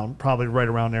first round, probably right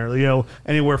around there. You know,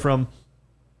 anywhere from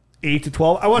 8 to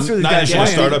 12. I want to see these guys 9-ish in a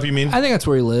playing. startup, you mean? I think that's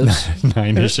where he lives.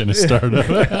 9-ish in a startup.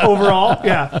 Overall,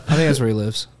 yeah. I think that's where he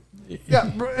lives. Yeah,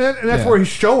 and that's Yeah. where he's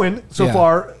showing so Yeah.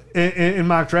 far in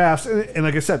mock drafts. And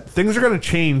like I said, things are going to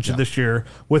change this year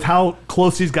with how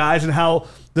close these guys and how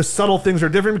the subtle things are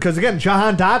different. Because again,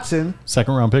 Jahan Dotson.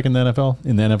 Second round pick in the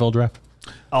NFL draft.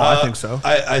 Oh, I think so.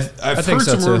 I've think heard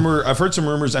so, some too. rumor. I've heard some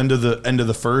rumors end of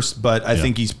the first, but I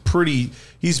think he's pretty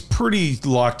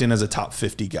locked in as a top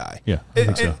 50 guy. Yeah, I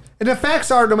think so. And the facts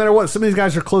are, no matter what, some of these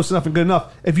guys are close enough and good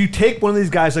enough. If you take one of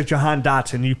these guys like Jahan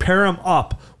Dotson, you pair him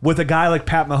up with a guy like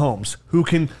Pat Mahomes, who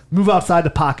can move outside the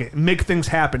pocket and make things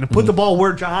happen and put the ball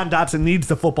where Jahan Dotson needs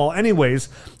the football anyways,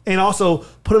 and also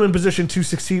put him in position to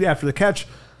succeed after the catch,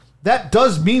 that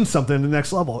does mean something at the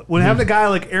next level. When having a guy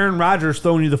like Aaron Rodgers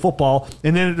throwing you the football,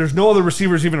 and then there's no other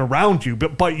receivers even around you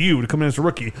but you to come in as a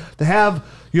rookie, to have,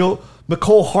 you know,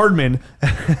 McCole Hardman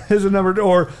as a number,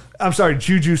 or I'm sorry,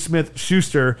 Juju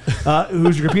Smith-Schuster,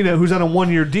 who's your competing, who's on a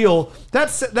 1-year deal,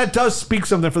 that does speak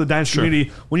something for the dynasty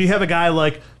community when you have a guy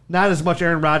like, not as much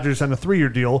Aaron Rodgers on a 3-year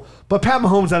deal, but Pat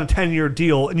Mahomes on a 10-year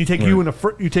deal, and you take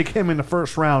you take him in the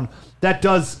first round. That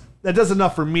does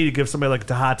enough for me to give somebody like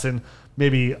Dotson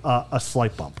maybe a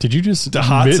slight bump. Did you just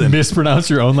Dotson. mispronounce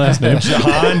your own last name?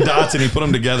 Jahan Dotson. He put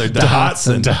them together.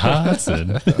 Dotson.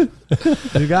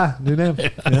 Dotson. New guy, new name.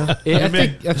 Yeah. Yeah,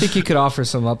 I think he could offer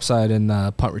some upside in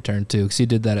punt return too, because he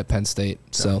did that at Penn State.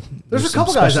 So There's a some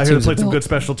couple guys special out here that teams played some built. good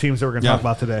special teams that we're going to Yeah. talk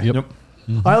about today. Yep. Yep.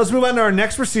 All right, let's move on to our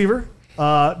next receiver.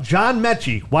 John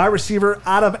Mechie, wide receiver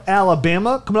out of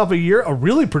Alabama, coming off a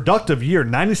really productive year.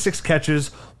 96 catches,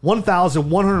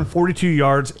 1,142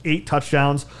 yards, 8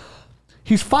 touchdowns.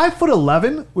 He's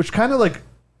 5'11", which kind of like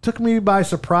took me by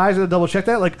surprise. I had to double check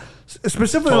that. Like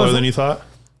specifically, Taller than you thought,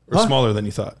 or smaller than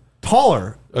you thought?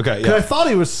 taller. Okay, Because yeah. I thought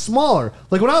he was smaller.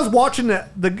 Like when I was watching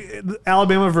the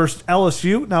Alabama versus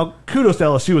LSU. Now, kudos to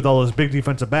LSU with all those big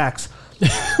defensive backs.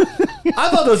 I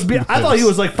thought he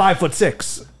was like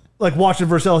 5'6". Like watching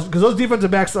versus LSU, because those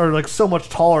defensive backs are like so much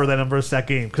taller than him versus that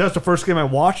game. Because that's the first game I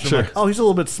watched. Sure. I'm like, oh, he's a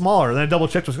little bit smaller. Then I double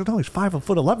checked. I was like, no, he's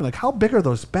 5'11". Like, how big are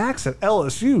those backs at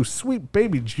LSU? Sweet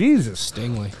baby Jesus.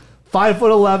 Stingley.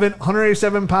 5'11",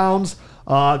 187 pounds.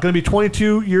 Going to be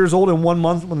 22 years old in 1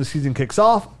 month when the season kicks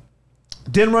off.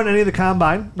 Didn't run any of the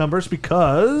combine numbers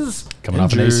because Coming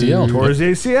off an ACL. tore his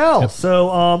ACL.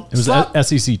 So It was an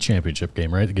SEC championship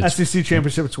game, right? Against SEC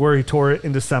championship. It's where he tore it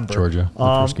in December. Georgia,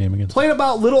 the first game against. Played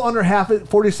about little under half it.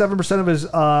 47% of his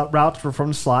routes were from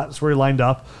the slot. That's where he lined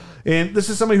up. And this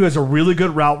is somebody who has a really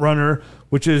good route runner,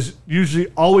 which is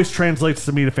usually always translates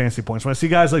to me to fantasy points. When I see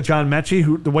guys like John Mechie,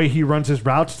 who the way he runs his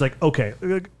routes, it's like, okay,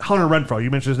 Hunter Renfrow,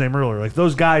 you mentioned his name earlier. Like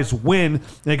those guys win, and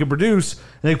they can produce, and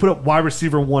they can put up wide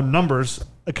receiver 1 numbers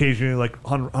occasionally, like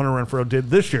Hunter Renfrow did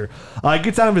this year. He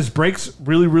gets out of his breaks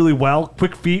really, really well.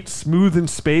 Quick feet, smooth in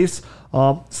space.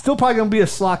 Still probably going to be a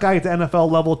slot guy at the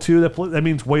NFL level too. That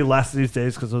means way less these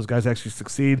days because those guys actually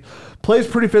succeed. Plays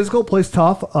pretty physical, plays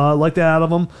tough. Like that out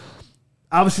of him.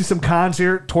 Obviously, some cons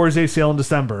here. Tore his ACL in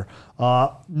December.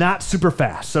 Not super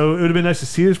fast. So it would have been nice to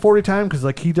see his 40 time because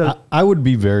like he does. I would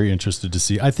be very interested to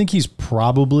see. I think he's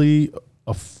probably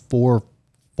a 4-4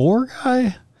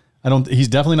 guy. He's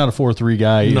definitely not a 4-3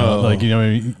 guy. No.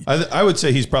 I would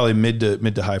say he's probably mid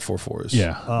to high 4.4s.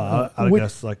 Yeah. I would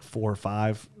guess like 4 or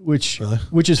 5. Which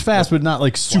is fast, but not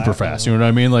like super fast. You know what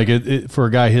I mean? Like it for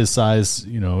a guy his size,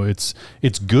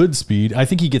 it's good speed. I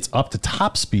think he gets up to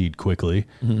top speed quickly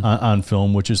on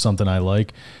film, which is something I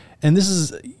like. And this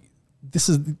is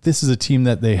a team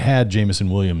that they had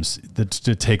Jameson Williams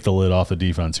to take the lid off the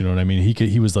defense. You know what I mean?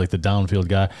 He was like the downfield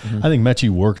guy. I think Mechie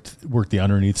worked the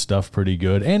underneath stuff pretty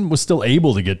good and was still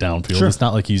able to get downfield. Sure. It's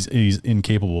not like he's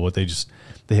incapable, but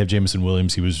they have Jameson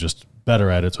Williams. He was just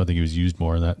better at it, so I think he was used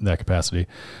more in that capacity.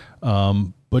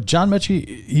 But John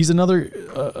Mechie, he's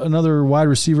another wide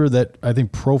receiver that I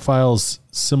think profiles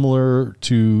similar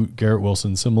to Garrett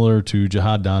Wilson, similar to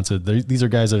Jihad Donsett. These are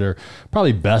guys that are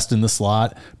probably best in the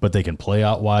slot, but they can play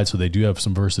out wide, so they do have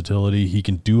some versatility. He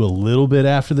can do a little bit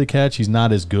after the catch. He's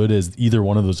not as good as either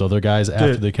one of those other guys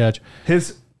after the catch.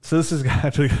 So this is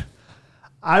actually.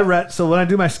 So when I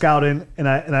do my scouting and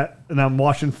I'm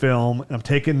watching film and I'm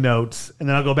taking notes and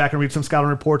then I'll go back and read some scouting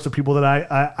reports of people that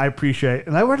I appreciate.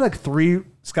 And I read like 3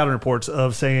 scouting reports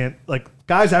of saying like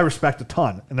guys I respect a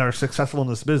ton and that are successful in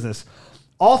this business.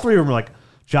 All 3 of them are like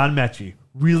John Mechie,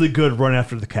 really good run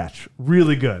after the catch,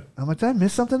 really good. I'm like, did I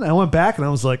miss something? I went back and I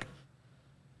was like,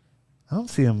 I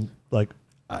don't see him like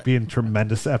being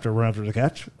tremendous after run after the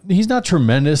catch. He's not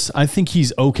tremendous. I think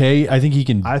he's okay. I think he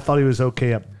can. I thought he was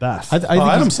okay at best. I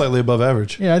had him slightly above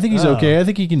average. Yeah, I think he's okay. I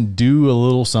think he can do a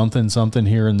little something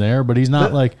here and there, but he's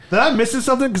not like. Did I miss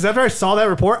something? Because after I saw that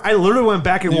report, I literally went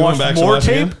back and watched more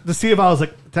tape to see if I was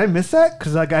like, did I miss that?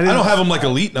 Because like I don't have him like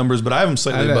elite numbers, but I have him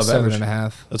slightly above average.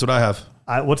 7.5. That's what I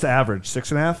have. What's the average?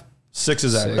 6.5. 6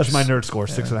 is average. That's my nerd score.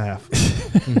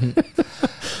 6.5.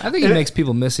 I think he makes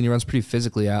people miss, and he runs pretty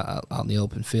physically out in the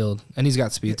open field, and he's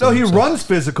got speed. No, he runs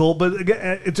physical, but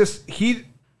again, it just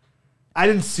I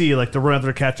didn't see like the run after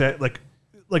the catch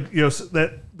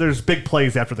that there's big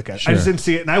plays after the catch. Sure. I just didn't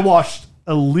see it, and I watched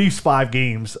at least 5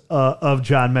 games of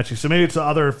John Mechie, so maybe it's the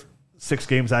other 6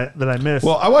 games that I missed.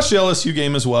 Well, I watched the LSU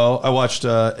game as well. I watched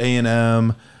A&M.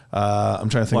 I'm trying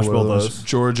to think of those.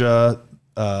 Georgia.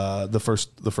 The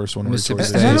first one. Mississippi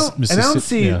State. I don't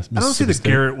see the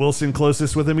Garrett Wilson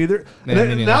closest with him either.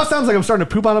 Now it sounds like I'm starting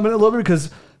to poop on him a little bit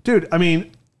because, dude, I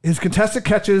mean, his contested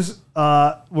catches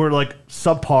were like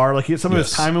subpar. Like some of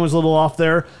his timing was a little off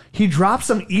there. He dropped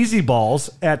some easy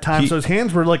balls at times, so his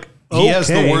hands were like okay. He has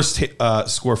the worst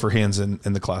score for hands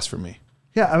in the class for me.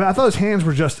 Yeah, I mean, I thought his hands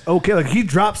were just okay. Like he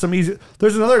dropped some easy.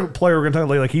 There's another player we're gonna talk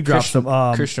about. Like he dropped some.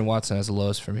 Christian Watson has the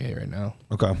lowest for me right now.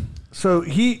 Okay. So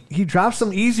he dropped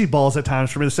some easy balls at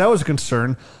times for me. So that was a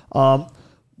concern.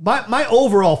 My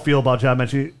overall feel about John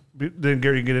Mechie, then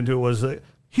Gary can get into it, was that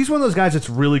he's one of those guys that's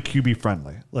really QB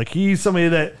friendly. Like he's somebody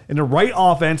that in the right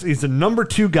offense, he's the number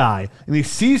 2 guy, and he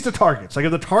sees the targets. Like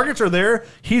if the targets are there,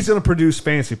 he's going to produce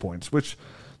fantasy points. Which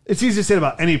it's easy to say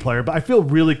about any player, but I feel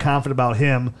really confident about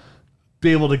him.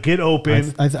 Be able to get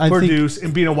open, produce,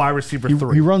 and being a wide receiver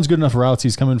 3. He runs good enough routes.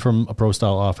 He's coming from a pro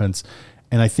style offense,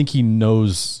 and I think he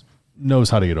knows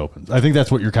how to get open. I think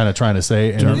that's what you're kind of trying to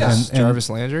say. And Jarvis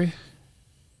Landry.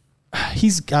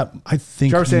 He's got, I think,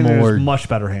 Jarvis Landry has much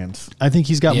better hands. I think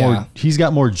he's got more. He's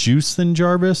got more juice than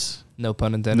Jarvis. No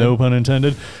pun intended. No pun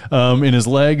intended. In his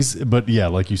legs, but yeah,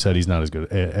 like you said, he's not as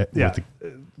good at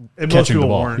catching the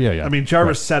ball. Yeah. I mean,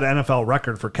 Jarvis set an NFL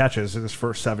record for catches in his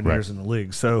first 7 years in the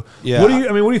league. So, what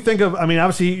do you think of? I mean,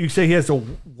 obviously, you say he has the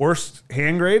worst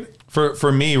hand grade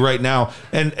for me right now,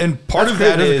 and part of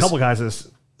that is a couple guys.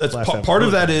 Part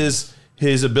of that is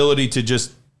his ability to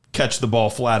just catch the ball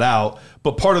flat out,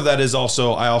 but part of that is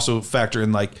also I also factor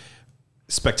in like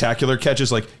spectacular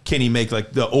catches. Like, can he make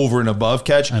like the over and above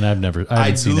catch? And I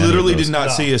literally did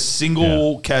not see a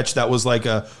single catch that was like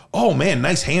oh man,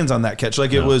 nice hands on that catch.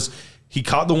 Like it was, He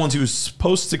caught the ones he was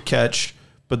supposed to catch,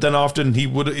 but then often he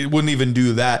wouldn't even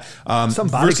do that. Some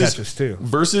body catches too.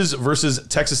 Versus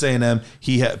Texas A&M,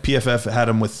 PFF had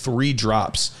him with 3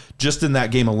 drops just in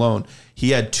that game alone.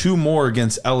 He had 2 more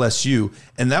against LSU,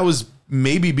 and that was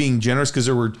maybe being generous because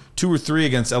there were 2 or 3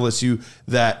 against LSU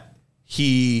that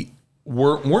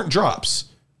weren't drops,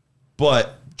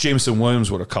 but Jameson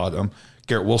Williams would have caught him.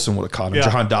 Garrett Wilson would have caught him. Yeah.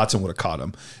 Jahan Dotson would have caught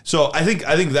him. So I think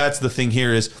that's the thing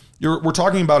here is we're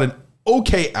talking about an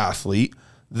okay athlete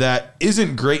that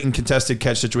isn't great in contested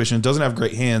catch situation, doesn't have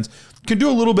great hands, can do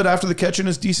a little bit after the catch and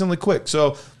is decently quick.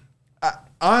 So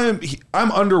I'm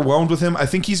underwhelmed with him. I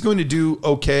think he's going to do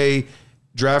okay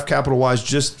draft capital wise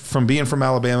just from being from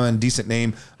Alabama and decent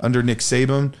name under Nick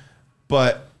Saban.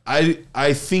 But I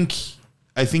think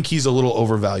he's a little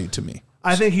overvalued to me.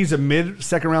 I think he's a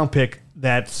mid-second round pick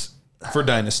that's for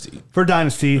Dynasty.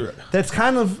 Right. That's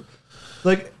kind of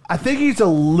like, I think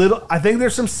I think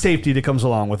there's some safety that comes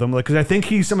along with him. Like, because I think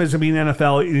he's somebody who's going to be in the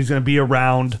NFL and he's going to be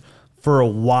around for a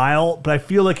while. But I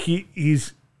feel like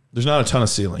he's there's not a ton of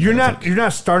ceiling. You're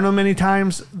not starting him many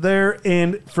times there.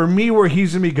 And for me, where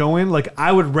he's going to be going, like,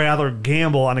 I would rather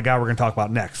gamble on a guy we're going to talk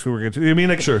about next. Who we're going to, I mean,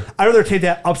 like, sure. I'd rather take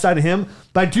that upside of him.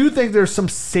 But I do think there's some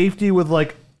safety with,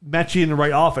 like, Mechie in the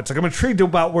right offense. Like, I'm intrigued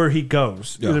about where he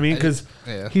goes. You know what I mean? Because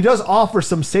he does offer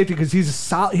some safety because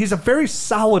he's a very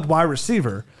solid wide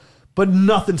receiver, but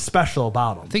nothing special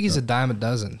about him. I think he's a dime a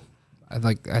dozen. I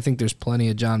think there's plenty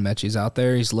of John Mechie's out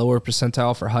there. He's lower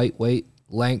percentile for height, weight,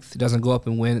 length. He doesn't go up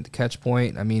and win at the catch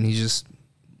point. I mean, he's just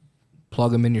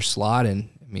plug him in your slot, and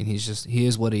I mean, he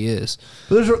is what he is.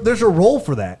 But there's a role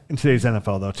for that in today's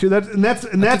NFL though too. That's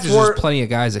there's where plenty of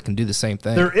guys that can do the same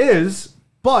thing. There is,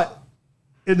 but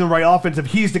in the right offense, if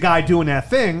he's the guy doing that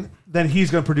thing, then he's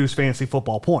going to produce fantasy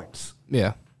football points.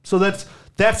 Yeah. So that's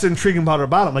the intriguing part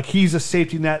about him. Like, he's a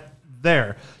safety net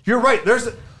there. You're right.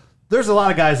 There's a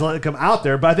lot of guys like him out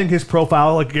there, but I think his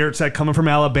profile, like Garrett said, coming from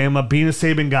Alabama, being a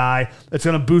Saban guy, it's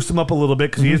going to boost him up a little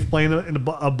bit because he is playing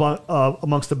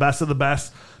amongst the best of the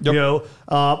best. Yep. You know,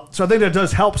 so I think that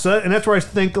does help. So, and that's where I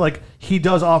think like he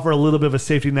does offer a little bit of a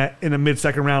safety net in a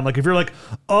mid-second round. Like, if you're like,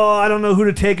 oh, I don't know who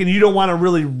to take, and you don't want to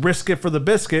really risk it for the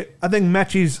biscuit, I think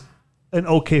Mechie's an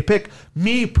okay pick.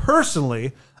 Me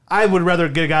personally, I would rather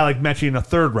get a guy like Mechie in the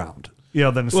 3rd round,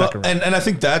 than the second round. And I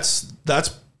think that's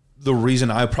the reason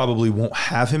I probably won't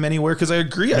have him anywhere, because I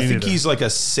agree. I think he's like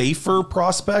a safer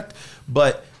prospect,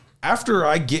 but after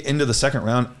I get into the 2nd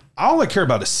round, all I care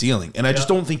about is ceiling, and I just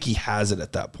don't think he has it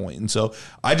at that point. And so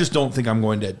I just don't think I'm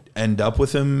going to end up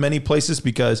with him many places,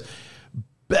 because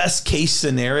best case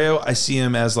scenario, I see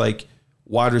him as like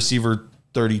wide receiver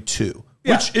 32,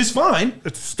 which is fine.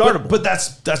 It's startable. But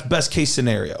that's best case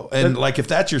scenario. And like, if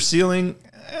that's your ceiling,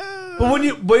 But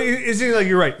isn't it like,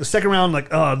 you're right, the 2nd round, like,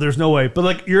 oh, there's no way. But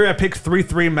like, you're at pick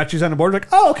 3-3 and Mechie's on the board, like,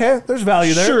 oh, okay, there's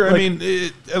value there. Sure, like, I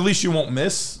mean, at least you won't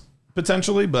miss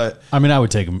potentially, but I mean, I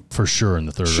would take him for sure in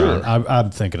the 3rd round. I'm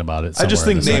thinking about it. I just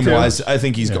think name name-wise, I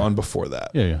think he's gone before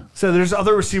that. Yeah. So there's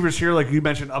other receivers here, like you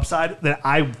mentioned, upside, that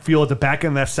I feel at the back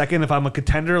end of that 2nd, if I'm a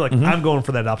contender, like, I'm going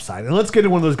for that upside. And let's get to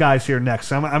one of those guys here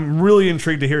next. I'm really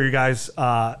intrigued to hear your guys'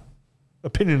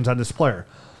 opinions on this player.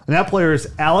 And that player is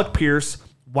Alec Pierce,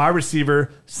 wide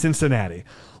receiver, Cincinnati.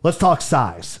 Let's talk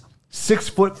size.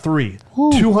 6'3",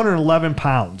 211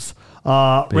 pounds.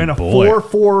 Ran a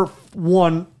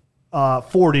 4.41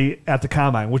 40 at the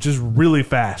combine, which is really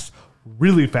fast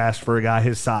for a guy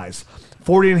his size.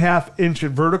 40.5-inch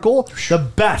vertical,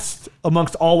 the best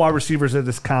amongst all wide receivers at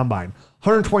this combine.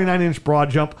 129-inch broad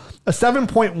jump, a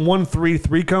 7.13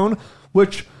 3-cone,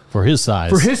 which for his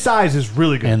size is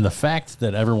really good. And the fact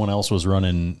that everyone else was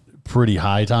running pretty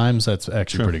high times, that's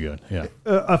actually pretty good. Yeah.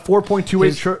 A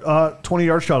 4.28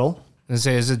 20-yard shuttle. And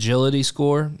say his agility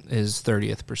score is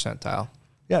 30th percentile.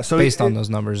 Yeah, so based on those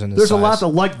numbers and his there's size. a lot to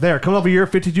like there. Coming off a year,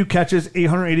 52 catches,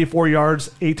 884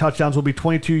 yards, 8 touchdowns. Will be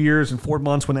 22 years and 4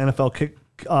 months when the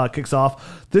NFL kicks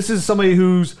off. This is somebody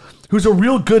who's a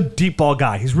real good deep ball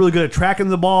guy. He's really good at tracking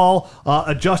the ball,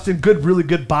 adjusting, really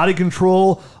good body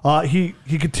control. He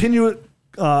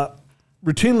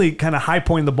routinely kind of high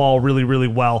pointed the ball really, really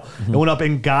well and went up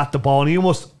and got the ball. And he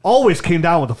almost always came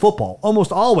down with the football.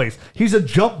 Almost always. He's a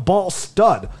jump ball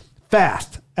stud.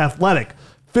 Fast, athletic,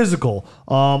 physical,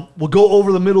 will go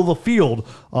over the middle of the field,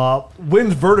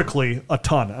 wins vertically a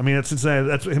ton. I mean, that's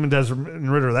him and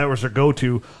Desmond Ridder. That was their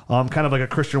go-to, kind of like a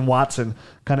Christian Watson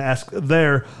kind of esque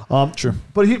there. Sure.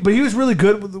 But he was really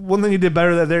good. One thing he did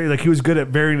better that there, like, he was good at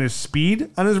varying his speed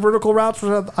on his vertical routes,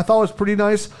 which I thought was pretty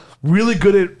nice. Really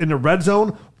good in the red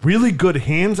zone. really good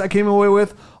hands I came away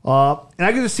with. And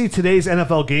I get to see today's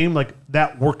NFL game, like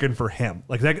that working for him.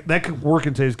 Like that could work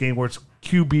in today's game where it's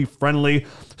QB friendly.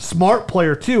 Smart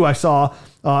player too, I saw,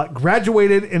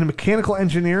 graduated in mechanical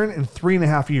engineering in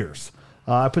 3.5 years.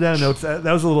 I put that in notes. That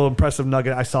was a little impressive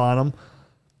nugget I saw on him.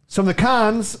 Some of the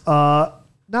cons,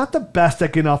 not the best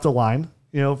at getting off the line.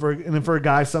 For a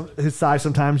guy his size,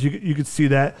 sometimes you could see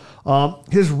that.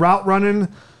 His route running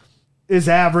is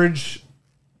average.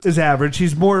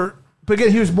 He's more, but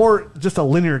again, he was more just a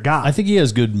linear guy. I think he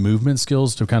has good movement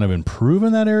skills to kind of improve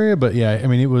in that area. But yeah, I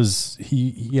mean, it was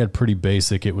he had pretty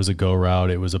basic. It was a go route,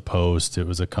 it was a post, it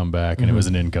was a comeback, and it was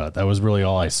an in cut. That was really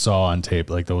all I saw on tape.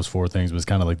 Like those 4 things was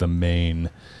kind of like the main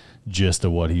gist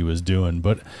of what he was doing.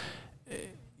 But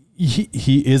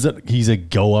he's a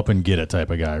go up and get it type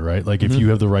of guy, right? Like if you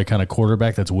have the right kind of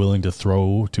quarterback that's willing to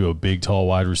throw to a big, tall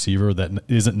wide receiver that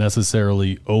isn't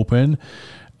necessarily open,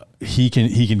 he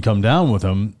can come down with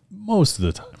him most of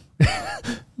the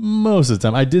time. Most of the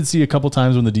time. I did see a couple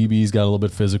times when the DBs got a little bit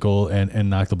physical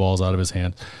and knocked the balls out of his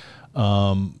hand.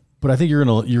 But I think you're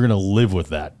gonna live with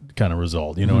that kind of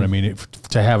result. You know what I mean?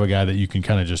 To have a guy that you can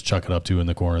kind of just chuck it up to in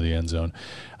the corner of the end zone.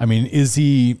 I mean, is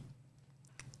he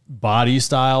body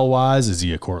style wise? Is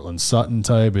he a Cortland Sutton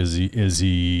type? Is he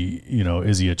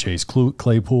a Chase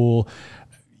Claypool?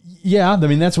 Yeah, I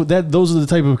mean those are the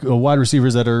type of wide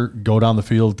receivers that are go down the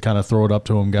field, kind of throw it up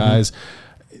to him guys.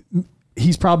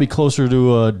 He's probably closer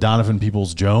to a Donovan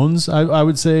Peoples-Jones, I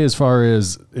would say, as far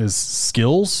as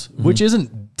skills, which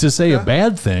isn't to say a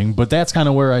bad thing, but that's kind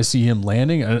of where I see him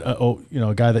landing. A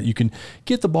guy that you can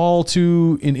get the ball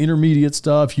to in intermediate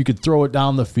stuff. You could throw it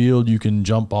down the field. You can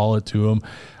jump ball it to him.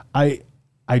 I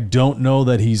don't know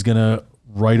that he's gonna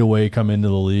right away come into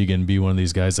the league and be one of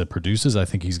these guys that produces. I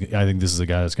think this is a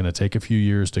guy that's going to take a few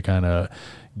years to kind of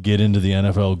get into the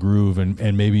NFL groove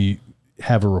and maybe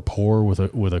have a rapport with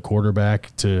a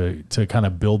quarterback to kind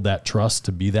of build that trust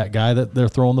to be that guy that they're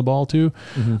throwing the ball to.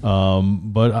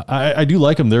 But I do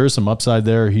like him. There is some upside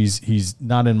there. He's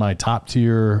not in my top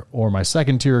tier or my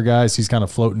second tier guys. He's kind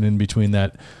of floating in between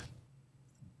that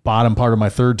bottom part of my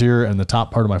third tier and the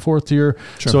top part of my fourth tier.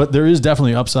 Sure. So there is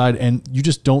definitely upside, and you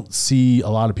just don't see a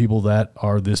lot of people that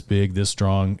are this big, this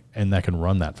strong, and that can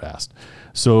run that fast.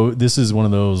 So this is one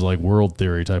of those like world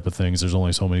theory type of things. There's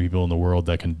only so many people in the world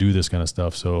that can do this kind of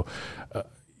stuff. So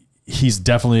he's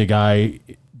definitely a guy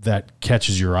that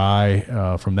catches your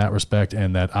eye from that respect,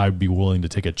 and that I'd be willing to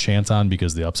take a chance on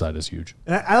because the upside is huge.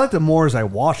 And I liked him more as I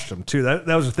watched him too. That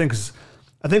was the thing, because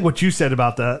I think what you said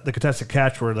about the contested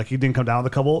catch where like he didn't come down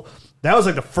with a couple, that was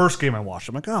like the first game I watched.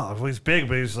 I'm like, oh, well, he's big,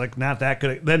 but he's like not that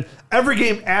good. Then every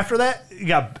game after that, he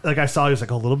got, like I saw, he was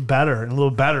like a little better and a little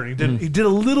better. He did a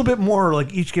little bit more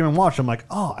like each game I watched. I'm like,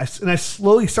 oh, and I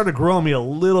slowly started growing me a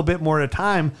little bit more at a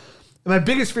time. And my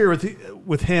biggest fear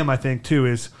with him, I think too,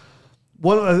 is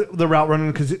one of the route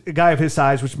running, because a guy of his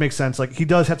size, which makes sense, like he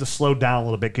does have to slow down a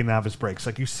little bit getting out of his breaks.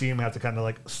 Like you see him have to kind of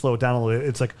like slow it down a little bit.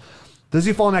 It's like, does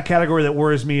he fall in that category that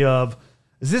worries me of,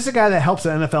 is this a guy that helps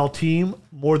an NFL team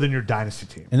more than your dynasty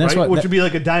team? And that's right? Which would be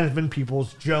like a Donovan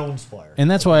Peoples-Jones player. And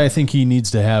that's why I think he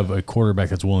needs to have a quarterback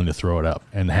that's willing to throw it up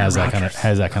and has that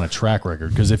kind of track record.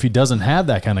 Because if he doesn't have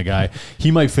that kind of guy,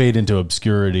 he might fade into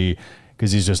obscurity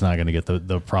because he's just not going to get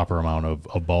the proper amount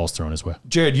of balls thrown his way.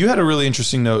 Jared, you had a really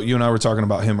interesting note. You and I were talking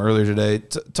about him earlier today.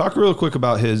 Talk real quick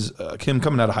about him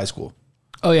coming out of high school.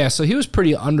 Oh, yeah. So he was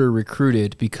pretty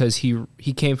under-recruited because he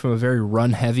came from a very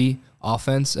run-heavy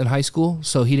offense in high school,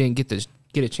 so he didn't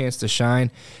get a chance to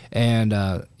shine.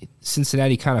 And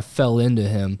Cincinnati kind of fell into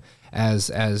him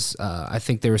as I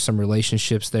think there were some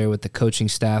relationships there with the coaching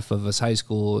staff of his high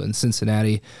school in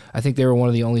Cincinnati. I think they were one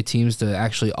of the only teams to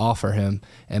actually offer him.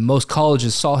 And most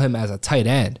colleges saw him as a tight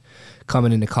end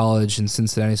coming into college, and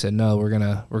Cincinnati said, no, we're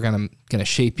gonna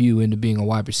shape you into being a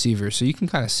wide receiver. So you can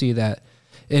kind of see that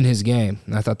in his game,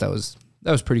 and I thought that was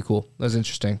pretty cool. That was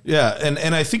interesting. Yeah,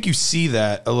 and I think you see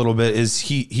that a little bit is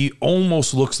he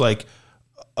almost looks like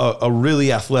a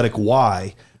really athletic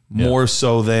Y more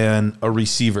so than a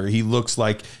receiver. He looks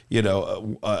like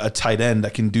a tight end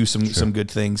that can do some good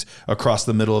things across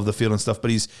the middle of the field and stuff.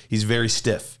 But he's very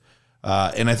stiff.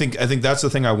 And I think that's the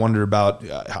thing I wonder about.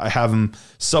 I have him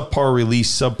subpar release,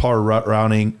 subpar route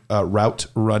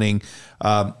running.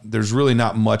 There's really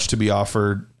not much to be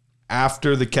offered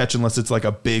after the catch, unless it's like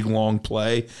a big long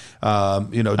play, down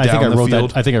the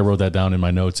field. I think I wrote that down in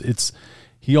my notes.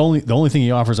 The only thing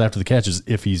he offers after the catch is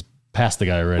if he's past the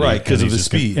guy already, right? Because of his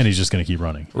speed, and he's just going to keep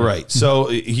running, right? So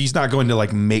he's not going to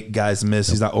like make guys miss.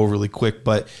 He's not overly quick,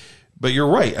 but you're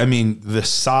right. I mean, the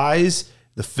size,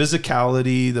 the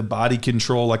physicality, the body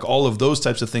control, like all of those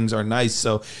types of things are nice.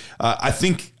 So I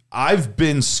think I've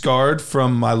been scarred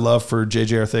from my love for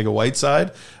J.J.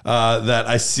 Arcega-Whiteside that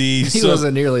I see. He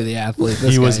wasn't nearly the athlete.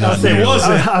 He was not. He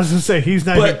wasn't. I was going to say, he's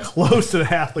not even close to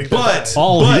the athlete. But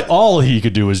all he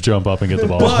could do was jump up and get the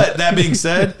ball. But that being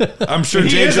said, I'm sure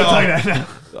J-Jaw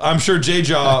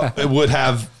would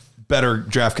have better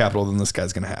draft capital than this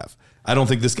guy's going to have. I don't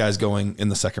think this guy's going in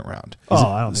the second round.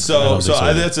 I don't think so.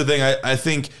 That's the thing. I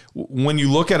think when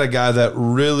you look at a guy that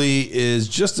really is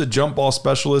just a jump ball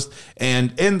specialist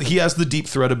and he has the deep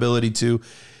threat ability too,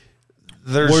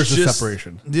 where's the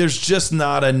separation? There's just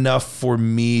not enough for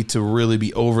me to really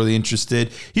be overly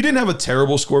interested. He didn't have a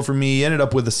terrible score for me. He ended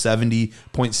up with a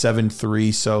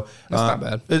 70.73. So that's not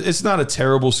bad. It's not a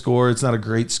terrible score. It's not a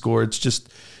great score. It's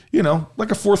just,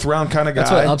 like a fourth round kind of guy.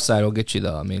 That's what upside will get you,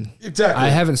 though. I mean, exactly. I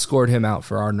haven't scored him out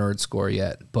for our nerd score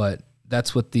yet, but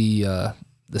that's what the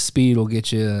speed will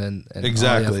get you and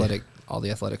exactly all the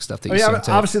athletic stuff that you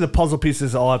see. Obviously, the puzzle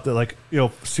pieces all have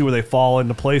to see where they fall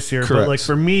into place here. Correct. But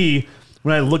for me,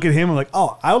 when I look at him, I'm like,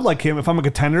 I would like him if I'm a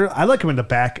contender. I like him in the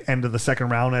back end of the second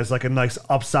round as like a nice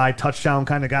upside touchdown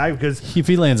kind of guy because if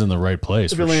he lands in the right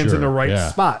place, if he lands in the right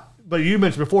spot. But you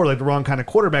mentioned before, like the wrong kind of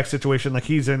quarterback situation, like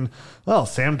he's in,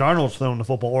 Sam Darnold's throwing the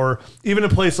football, or even a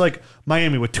place like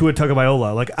Miami with Tua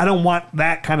Tagovailoa. Like, I don't want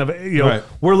that kind of, right.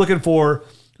 We're looking for,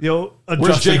 a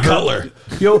where's Jay Cutler?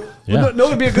 No,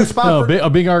 it'd be a good spot. A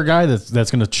big R guy that's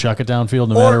going to chuck it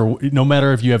downfield no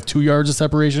matter if you have 2 yards of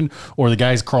separation or the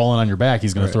guy's crawling on your back,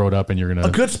 he's going to throw it up and you're going to.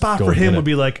 A good spot for him would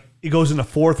be like he goes in the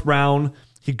fourth round.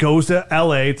 He goes to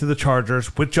L.A. to the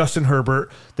Chargers with Justin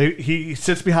Herbert. He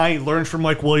sits behind. He learns from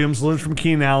Mike Williams, learns from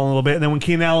Keenan Allen a little bit. And then when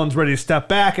Keenan Allen's ready to step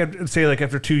back and say like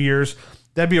after 2 years,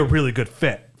 that'd be a really good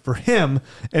fit for him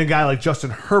and a guy like Justin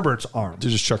Herbert's arm. To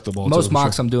just chuck the ball. Most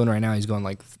mocks I'm doing right now, he's going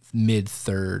like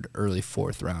mid-third, early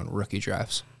fourth round rookie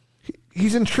drafts.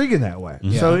 He's intriguing that way.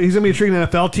 Yeah. So he's going to be intriguing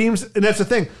NFL teams. And that's the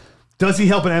thing. Does he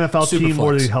help an NFL team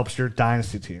more than he helps your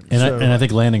dynasty team? And I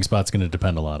think landing spot's going to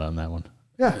depend a lot on that one.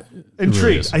 Yeah,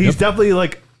 intrigued. Really he's definitely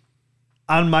like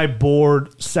on my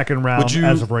board second round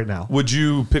as of right now. Would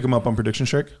you pick him up on Prediction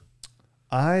Strike?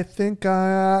 I think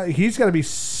he's got to be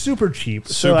super cheap.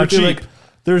 Super cheap. Like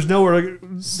there's nowhere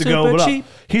to go. But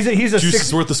he's a juice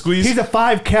is worth the squeeze. He's a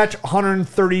 5-catch,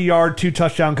 130-yard,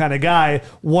 2-touchdown kind of guy.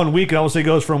 1 week, it obviously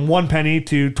goes from 1 penny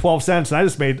to 12 cents, and I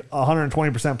just made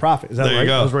 120% profit. Is that right?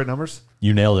 Those right numbers?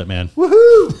 You nailed it, man.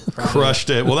 Woohoo! Crushed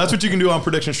it. Well, that's what you can do on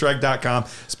PredictionStrike.com,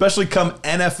 especially come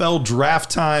NFL draft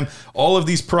time. All of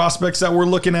these prospects that we're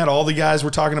looking at, all the guys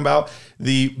we're talking about,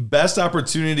 the best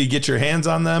opportunity to get your hands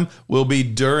on them will be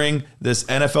during this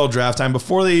NFL draft time,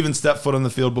 before they even step foot on the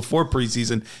field, before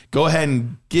preseason. Go ahead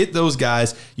and get those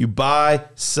guys. You buy,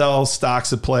 sell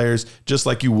stocks of players just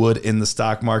like you would in the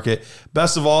stock market.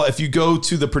 Best of all, if you go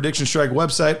to the Prediction Strike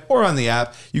website or on the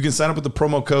app, you can sign up with the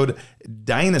promo code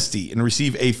DYNASTY and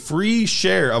receive a free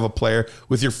share of a player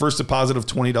with your first deposit of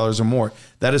 $20 or more.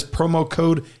 That is promo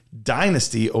code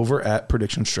DYNASTY over at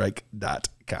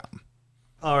PredictionStrike.com.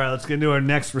 All right, let's get into our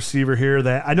next receiver here.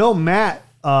 That I know Matt,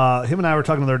 him and I were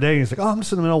talking the other day. He's like, I'm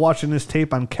just in the middle watching this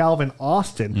tape on Calvin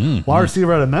Austin, wide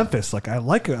receiver out of Memphis. Like, I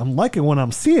like it. I'm liking what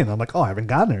I'm seeing. I'm like, I haven't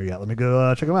gotten there yet. Let me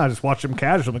go check him out. I just watched him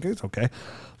casual. I'm like, it's okay.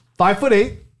 5'8",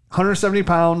 170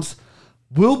 pounds.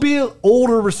 Will be an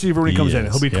older receiver when he comes in.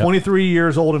 He'll be 23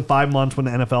 years old in 5 months when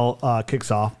the NFL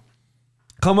kicks off.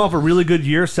 Come off a really good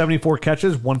year, 74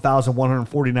 catches,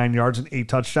 1,149 yards, and 8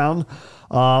 touchdowns.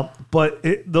 But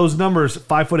those numbers,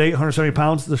 5'8", 170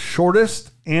 pounds, the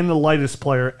shortest and the lightest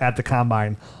player at the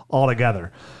combine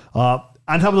altogether. On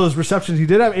top of those receptions, he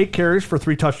did have 8 carries for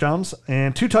 3 touchdowns,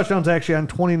 and 2 touchdowns actually on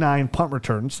 29 punt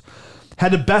returns.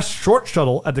 Had the best short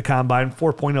shuttle at the combine,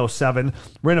 4.07.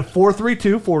 Ran a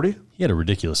 4.32 40. He had a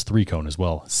ridiculous 3-cone as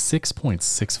well,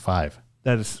 6.65.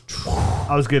 That is,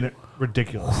 I was getting it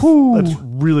ridiculous. That's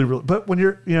really, really. But when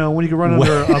you're, when you can run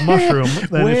under a mushroom,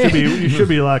 then you should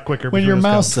be a lot quicker. When you're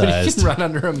mouse sized, you can run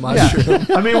under a mushroom.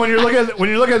 Yeah. I mean, when you look at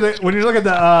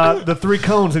the 3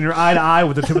 cones and you're eye to eye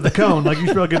with the tip of the cone, like you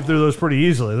should be able to get through those pretty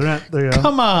easily. They're not.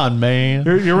 Come on, man.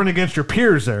 You're running against your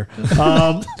peers there.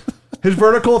 His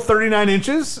vertical 39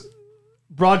 inches,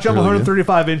 broad jump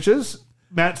 135 inches.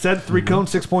 Matt said 3 cone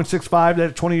 6.65.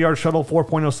 That 20-yard shuttle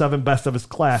 4.07, best of his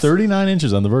class. 39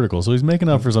 inches on the vertical, so he's making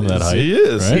up for some of that height. He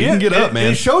is. Right? He can get up, man.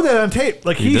 He showed that on tape.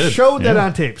 He showed that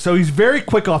on tape. So he's very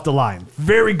quick off the line.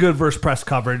 Very good versus press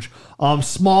coverage.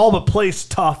 Small but plays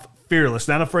tough. Fearless,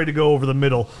 not afraid to go over the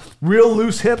middle. Real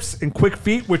loose hips and quick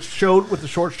feet, which showed with the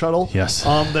short shuttle. Yes.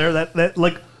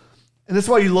 And that's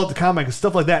why you love the combine, because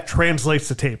stuff like that translates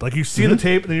to tape. Like you see the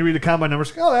tape and then you read the combine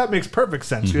numbers. Like, that makes perfect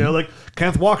sense. Like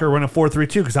Kenneth Walker running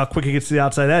 4.32 because how quick he gets to the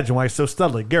outside edge and why he's so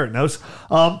studly. Garrett knows.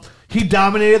 He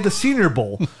dominated the Senior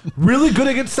Bowl. Really good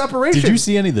against separation. Did you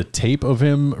see any of the tape of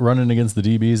him running against the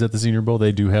DBs at the Senior Bowl?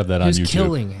 They do have that on was YouTube.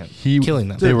 killing them.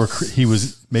 He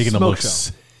was making them look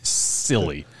show.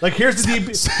 silly. Like, here's the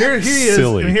DB. Here he is,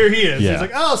 Silly. and here he is. Yeah. He's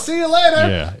like, oh, see you later.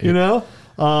 Yeah. You know?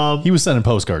 He was sending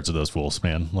postcards to those fools,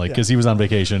 man. Like, because he was on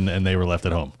vacation and they were left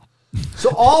at home. So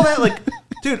all that, like,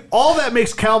 dude, all that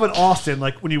makes Calvin Austin,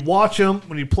 like, when you watch him,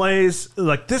 when he plays,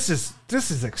 like, this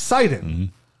is exciting. Mm-hmm.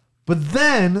 But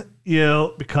then, you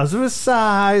know, because of his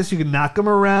size, you can knock him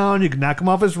around, you can knock him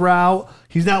off his route.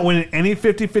 He's not winning any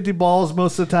 50-50 balls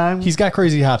most of the time. He's got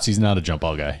crazy hops. He's not a jump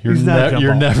ball guy. You're, He's not a jump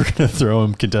you're ball. never going to throw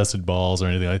him contested balls or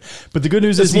anything like that. But the good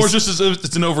news It's is more just as if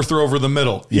it's an overthrow over the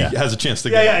middle. Yeah. He has a chance to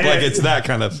get it. Like, it's that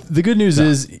kind of. the good news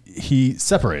is he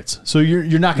separates. So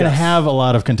you're not going to have a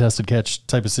lot of contested catch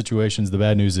type of situations. The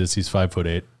bad news is he's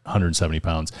 5'8", 170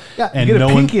 pounds. Yeah, and you get a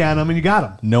no pinky on him and you got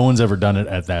him. no one's ever done it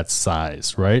at that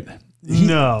size, right?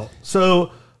 No.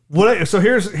 So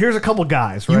here's a couple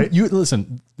guys, right? You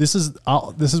listen. This is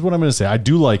what I'm going to say. I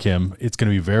do like him. It's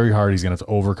going to be very hard. He's going to have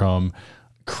to overcome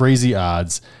crazy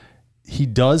odds. He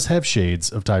does have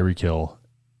shades of Tyreek Hill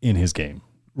in his game,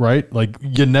 right? Like,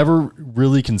 you never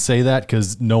really can say that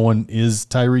because no one is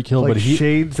Tyreek Hill, Like but he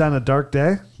shades on a dark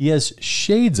day. he has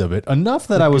shades of it enough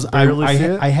that I barely see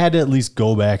it? I had to at least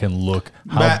go back and look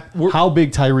Matt, how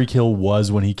big Tyreek Hill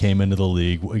was when he came into the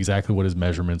league, exactly what his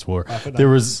measurements were. There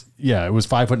was it was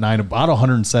 5'9", about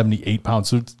 178 pounds,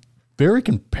 so it's very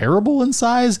comparable in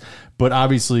size. But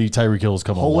obviously Tyreek Hill has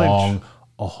come a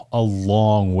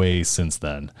long way since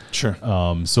then. Sure.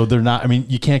 So they're not. I mean,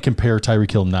 you can't compare Tyreek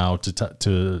Hill now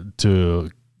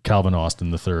to Calvin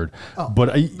Austin III.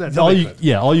 But all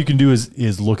you can do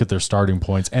is look at their starting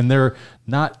points, and they're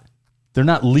not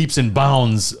leaps and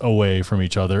bounds away from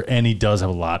each other. And he does have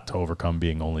a lot to overcome,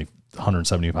 being only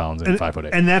 170 pounds and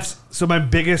 5'8". And that's so my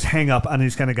biggest hang up on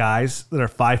these kind of guys that are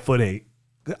 5'8".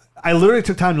 I literally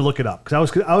took time to look it up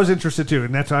because I was interested too,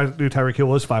 and that's why I knew Tyreek Hill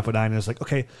was 5'9". And it's like,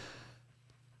 okay,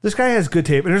 this guy has good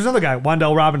tape. And there's another guy,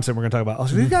 Wan'Dale Robinson, we're going to talk about. I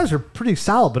was like, these guys are pretty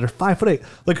solid, but they're 5'8".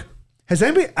 Like, has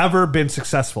anybody ever been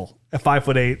successful at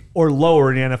 5'8" or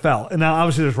lower in the NFL? And now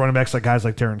obviously there's running backs like guys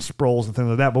like Darren Sproles and things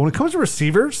like that. But when it comes to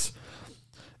receivers,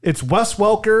 it's Wes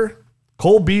Welker,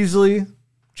 Cole Beasley,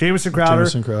 Jamison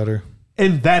Crowder,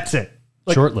 and that's it.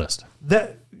 Like, Short list.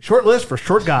 That short list for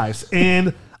short guys.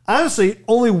 And honestly,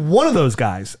 only one of those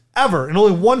guys ever, and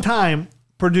only one time,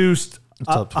 produced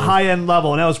a high-end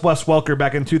level, and that was Wes Welker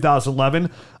back in 2011.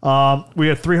 We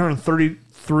had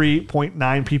 333.9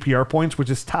 PPR points, which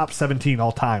is top 17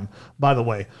 all time, by the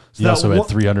way. So He also had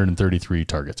 333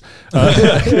 targets. He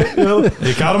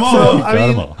got them all. So, I Got 'em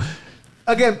mean, all.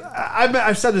 again,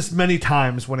 I've said this many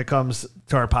times when it comes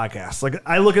to our podcast. Like,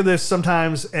 I look at this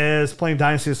sometimes as playing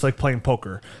Dynasty, it's like playing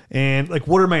poker. And, like,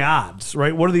 what are my odds,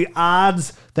 right? What are the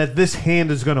odds that this hand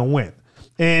is going to win?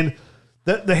 And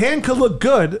the hand could look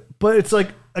good, but it's like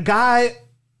a guy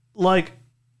like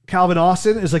Calvin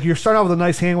Austin is like, you're starting out with a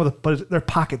nice hand, but they're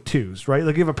pocket twos, right?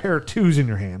 Like, you have a pair of twos in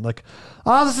your hand. Like,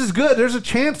 oh, this is good. There's a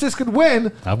chance this could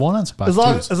win. I've won on spots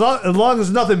As long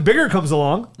as nothing bigger comes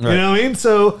along. Right. You know what I mean?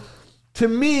 So, to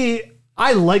me,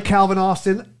 I like Calvin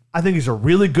Austin. I think he's a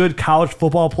really good college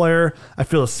football player. I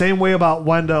feel the same way about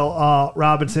Wan'Dale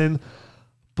Robinson.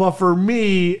 But for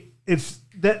me, it's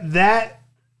that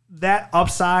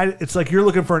upside. It's like you're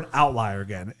looking for an outlier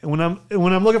again. And when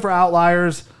I'm looking for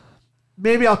outliers,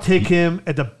 maybe I'll take him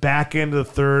at the back end of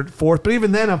the third, fourth. But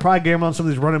even then, I'm probably gambling on some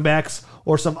of these running backs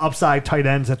or some upside tight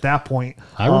ends at that point.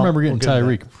 I remember getting we'll get to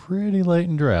that. Tyreek pretty late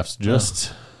in drafts.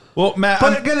 Well, Matt,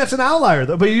 But again, that's an outlier,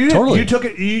 though. But you took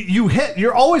it. You hit.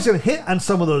 You're always going to hit on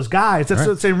some of those guys. That's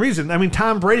the same reason. I mean,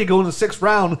 Tom Brady going to the 6th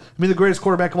round. I mean, the greatest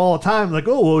quarterback of all time. Like,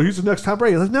 oh well, he's the next Tom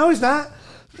Brady. Like, no, he's not.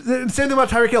 Same thing about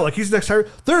Tyreek Hill. Like, he's the next Tyreek.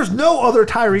 There's no other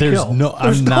Tyreek Hill.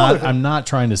 I'm not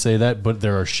trying to say that, but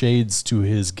there are shades to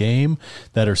his game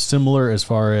that are similar as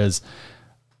far as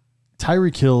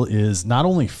Tyreek Hill is not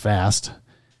only fast.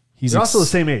 They're also the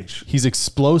same age. He's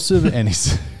explosive and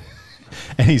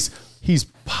he's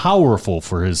powerful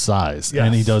for his size,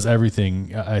 and he does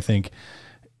everything, I think,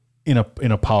 in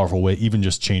a powerful way, even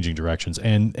just changing directions.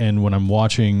 And when I'm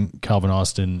watching Calvin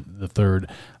Austin III,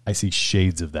 I see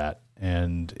shades of that,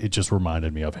 and it just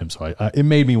reminded me of him. So it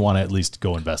made me want to at least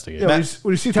go investigate. Yeah,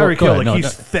 when you see Tyreek Hill,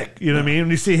 he's thick. You know what I mean?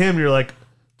 When you see him, you're like,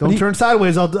 don't turn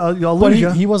sideways. I'll lose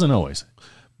you. He wasn't always.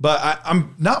 But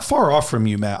I'm not far off from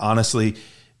you, Matt, honestly,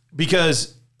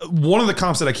 because one of the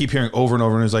comps that I keep hearing over and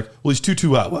over is like, well, he's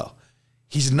Tutu Atwell.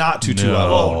 He's not Tutu Atwell.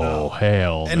 Oh,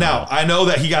 hell And no. now, I know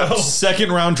that he got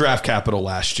second-round draft capital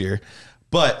last year,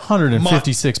 but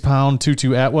 156-pound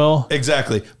Tutu Atwell.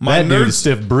 Exactly. That dude,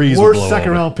 Stiff Breeze, Worst will blow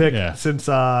second over. round pick Yeah. since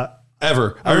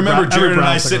ever. I remember Jared and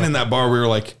I sitting in that bar. We were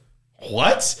like,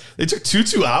 what? They took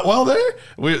Tutu Atwell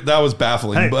there? That was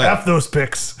baffling. Hey, but F those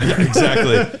picks. Yeah,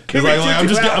 exactly. He's like,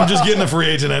 I'm just getting a free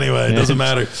agent anyway. It doesn't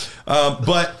matter.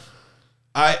 But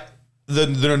the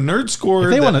nerd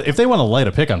score. If they want to light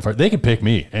a pick on fire, they can pick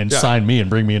me and sign me and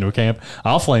bring me into a camp.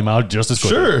 I'll flame out just as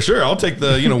quickly. Sure. I'll take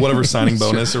the whatever signing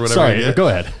bonus or whatever. Sorry, go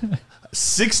ahead.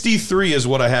 63 is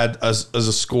what I had as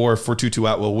a score for Tutu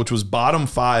Atwell, which was bottom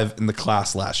 5 in the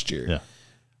class last year. Yeah.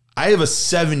 I have a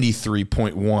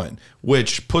 73.1,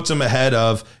 which puts him ahead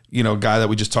of, a guy that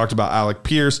we just talked about, Alec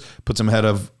Pierce, puts him ahead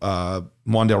of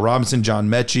Wan'Dale Robinson, John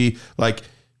Mechie. Like,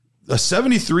 a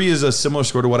 73 is a similar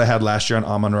score to what I had last year on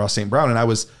Amon-Ra St. Brown, and I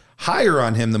was higher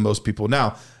on him than most people.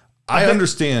 Now, I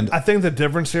understand. I think the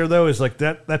difference here, though, is like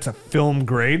that's a film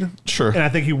grade. Sure. And I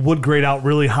think he would grade out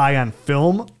really high on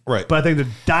film. Right. But I think the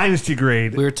dynasty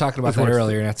grade. We were talking about that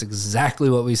earlier, and that's exactly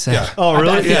what we said. Yeah. Oh,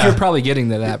 really? I think you're probably getting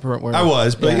to that. I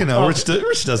was, but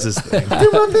Rich does his thing.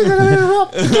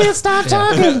 Can't stop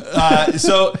talking.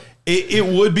 So it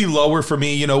would be lower for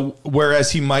me,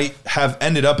 whereas he might have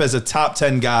ended up as a top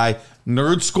 10 guy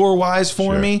nerd score wise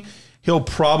for me. He'll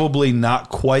probably not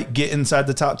quite get inside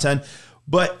the top 10.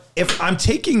 But if I'm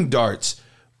taking darts,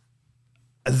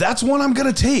 that's one I'm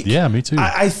going to take. Yeah, me too.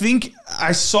 I think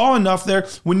I saw enough there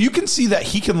when you can see that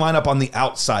he can line up on the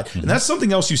outside. Mm-hmm. And that's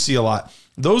something else you see a lot.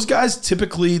 Those guys,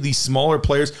 typically these smaller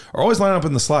players, are always lining up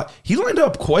in the slot. He lined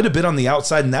up quite a bit on the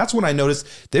outside, and that's when I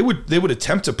noticed they would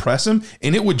attempt to press him,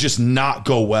 and it would just not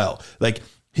go well. Like,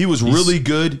 he was really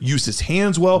good, used his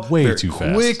hands well, way very too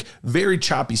quick, fast. very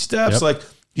choppy steps. Yep. Like,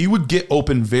 he would get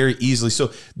open very easily.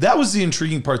 So that was the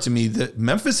intriguing part to me, that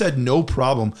Memphis had no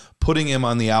problem putting him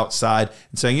on the outside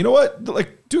and saying, you know what,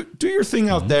 like, do your thing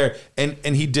out there. And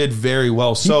he did very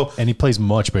well. So and he plays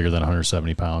much bigger than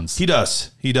 170 pounds. He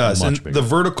does. Much And bigger. the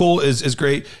vertical is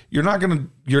great. You're not gonna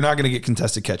get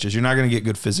contested catches. You're not gonna get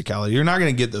good physicality. You're not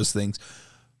gonna get those things.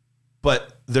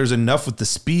 But there's enough with the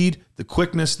speed, the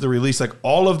quickness, the release, like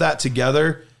all of that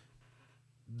together.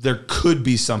 There could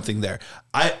be something there.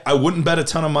 I wouldn't bet a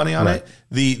ton of money on it.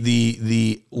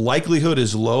 The likelihood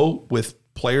is low with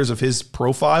players of his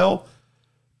profile,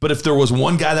 but if there was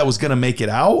one guy that was going to make it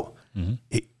out,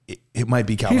 it might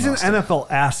be Calvin He's an Austin.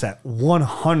 NFL asset,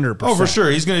 100%. Oh, for sure.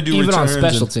 He's going to do Even on returns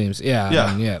special and- teams.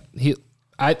 Yeah. Yeah.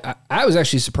 I was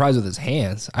actually surprised with his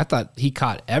hands. I thought he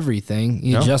caught everything.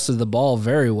 He adjusted the ball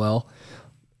very well.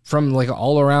 From like an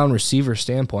all-around receiver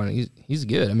standpoint, he's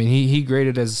good. I mean, he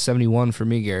graded as a 71 for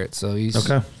me, Garrett. So he's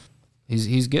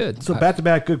good. So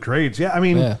back-to-back good grades. Yeah, I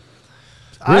mean, Yeah.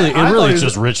 Really, I it really thought he is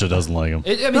was- just Rich that doesn't like him.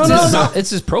 It's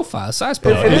his profile, size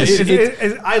profile.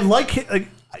 I like it. Like,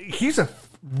 he's a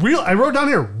real. I wrote down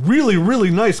here really, really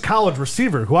nice college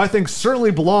receiver who I think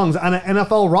certainly belongs on an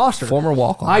NFL roster. Former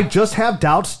walk-on. I just have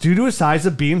doubts due to his size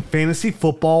of being fantasy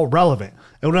football relevant.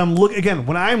 And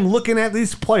when I'm looking at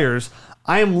these players,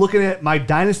 I am looking at my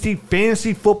dynasty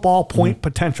fantasy football point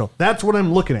potential. That's what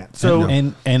I'm looking at. So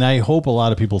And I hope a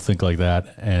lot of people think like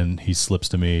that, and he slips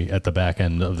to me at the back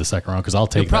end of the second round because I'll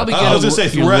take probably that. get I was going to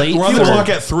say, You're we're late on the third. clock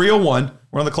at 3:01.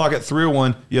 We're on the clock at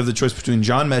 3:01. You have the choice between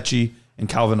John Mechie and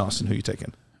Calvin Austin. Who you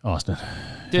taking? Austin.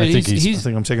 Dude, I think I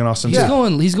think I'm taking Austin. he's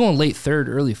too. he's going late third,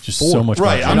 early just fourth. so much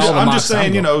Right. better. I'm all just the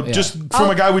saying, mocks I just from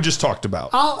a guy we just talked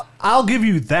about. I'll give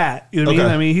you that. You know what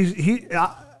Okay. I mean?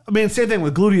 I mean, same thing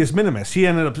with Gluteus Minimus. He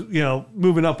ended up,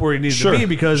 moving up where he needed to be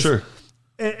because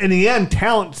in the end,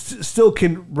 talent still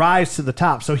can rise to the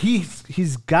top. So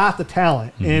he's got the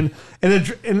talent, and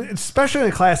especially in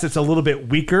a class that's a little bit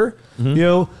weaker,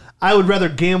 I would rather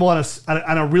gamble on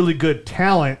a really good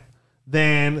talent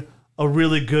than a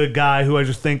really good guy who I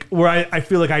just think where I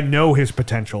feel like I know his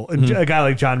potential. A guy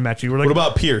like John Mechie. We're like, What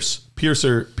about Pierce? Pierce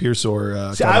or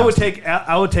see, I would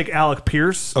take Alec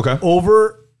Pierce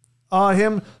over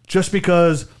him just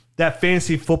because that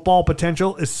fantasy football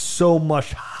potential is so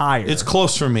much higher. It's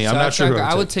close for me. I'm not sure who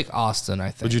I would take Austin, I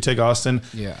think. Would you take Austin?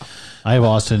 Yeah. I have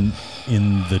Austin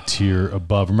in the tier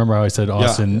above. Remember how I said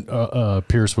Austin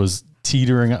Pierce was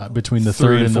teetering between the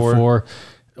third and the four?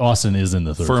 Austin is in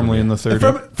the third. Firmly in the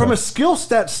third. From a skill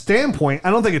set standpoint, I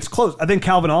don't think it's close. I think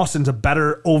Calvin Austin's a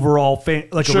better overall a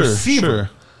receiver. Sure.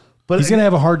 But He's gonna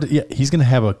have a hard. He's gonna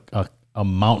have a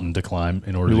mountain to climb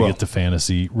in order to get to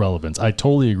fantasy relevance. I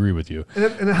totally agree with you.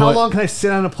 And how long can I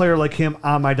sit on a player like him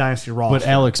on my dynasty roster? But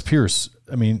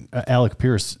Alec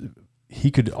Pierce, he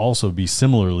could also be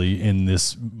similarly in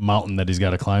this mountain that he's got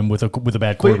to climb with a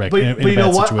bad quarterback. But in you a know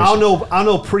bad what? situation. I'll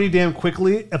know pretty damn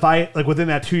quickly if I within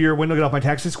that 2-year window get off my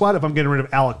taxi squad if I'm getting rid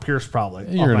of Alec Pierce. Probably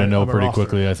You're going to know pretty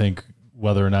quickly, I think,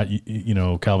 whether or not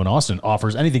Calvin Austin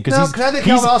offers anything. Because I think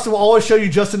Calvin Austin will always show you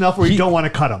just enough where you don't want to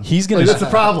cut him. He's gonna. That's the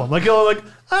problem. Like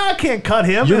I can't cut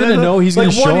him. You're gonna know he's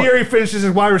gonna show. One year he finishes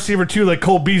as wide receiver 2, like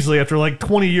Cole Beasley, after like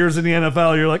 20 years in the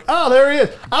NFL. You're like, oh, there he is.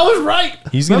 I was right.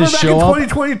 He's gonna show up in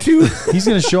 2022. He's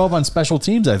gonna show up on special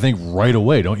teams, I think, right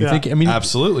away. Don't you think? I mean,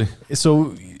 absolutely.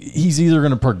 So he's either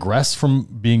going to progress from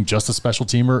being just a special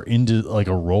teamer into like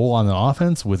a role on the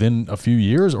offense within a few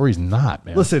years, or he's not,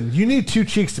 man. Listen, you need 2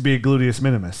 cheeks to be a gluteus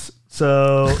minimus.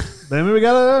 So then we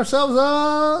got ourselves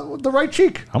the right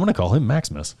cheek. I'm going to call him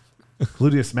Maximus.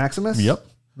 Gluteus Maximus? Yep.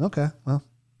 Okay. Well,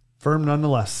 firm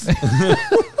nonetheless.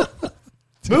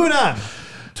 Moving on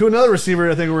to another receiver.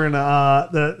 I think we're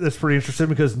gonna that's pretty interesting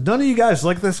because none of you guys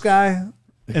like this guy.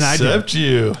 And Except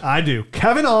you. I do.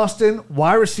 Kevin Austin,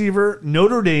 wide receiver,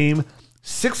 Notre Dame,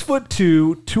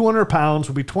 6'2", 200 pounds,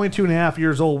 will be 22 and a half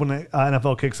years old when the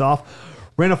NFL kicks off.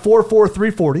 Ran a 4.4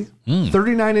 340,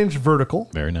 39-inch vertical.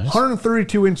 Very nice.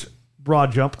 132-inch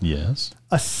broad jump. Yes.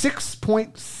 A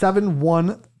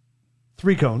 6.71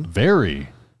 3-cone. Very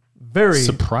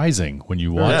surprising when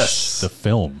you watch the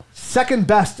film. Second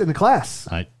best in the class.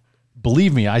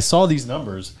 Believe me, I saw these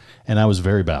numbers and I was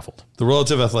very baffled. The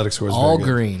relative athletic score is all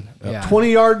very good. green. Yeah.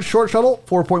 20-yard short shuttle,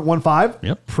 4.15.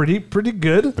 Yep. Pretty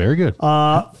good. Very good.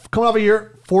 Coming off a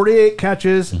year, 48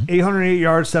 catches, 808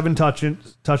 yards, 7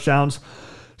 touchdowns.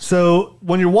 So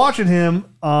when you're watching him,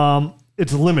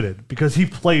 it's limited because he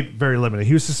played very limited.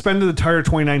 He was suspended the entire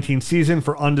 2019 season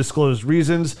for undisclosed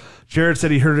reasons. Jared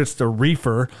said he heard it's the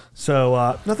reefer.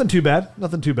 So nothing too bad.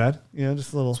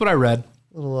 Just a little. That's what I read.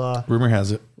 Rumor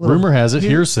has it.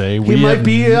 Hearsay. He might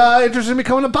be interested in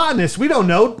becoming a botanist. We don't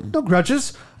know. No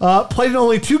grudges. Played in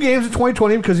only 2 games in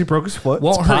 2020 because he broke his foot.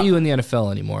 Won't hurt you in the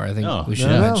NFL anymore. I think we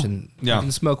should mention. Yeah. You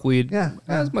can smoke weed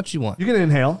as much as you want. You can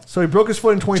inhale. So he broke his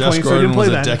foot in 2020, Josh so he didn't Gordon play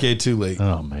was then. a decade too late.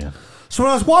 Oh, man. So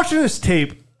when I was watching this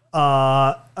tape,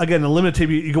 again, the limited tape,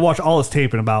 you can watch all this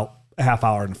tape in about a half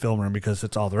hour in the film room because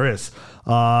it's all there is.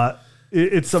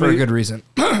 It's somebody, for a good reason.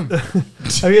 I mean,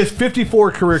 it's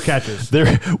 54 career catches.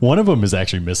 One of them is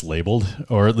actually mislabeled,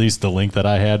 or at least the link that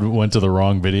I had went to the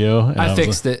wrong video. And I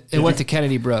fixed it. It went to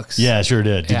Kennedy Brooks. Yeah, it sure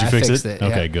did. Did you fix fixed it? it,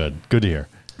 Okay, yeah. good. Good to hear.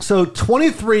 So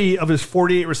 23 of his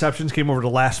 48 receptions came over the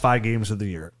last 5 games of the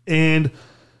year. And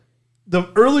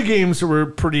the early games were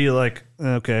pretty like,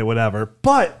 okay, whatever.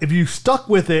 But if you stuck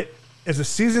with it as the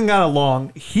season got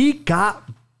along, he got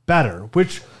better,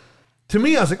 which to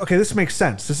me, I was like, okay, this makes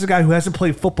sense. This is a guy who hasn't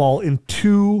played football in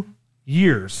 2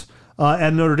 years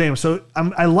at Notre Dame. So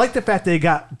I like the fact that he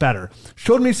got better.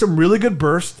 Showed me some really good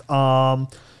burst. Got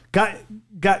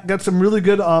some really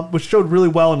good, which showed really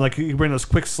well. And like he ran those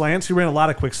quick slants. He ran a lot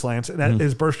of quick slants, and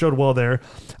his burst showed well there.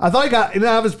 I thought he got in and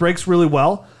out of his breaks really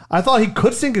well. I thought he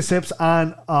could sink his hips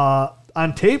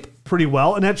on tape pretty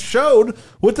well, and that showed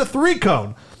with the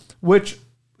 3-cone, which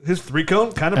his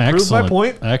 3-cone kind of proved my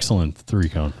point. Excellent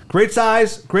 3-cone. Great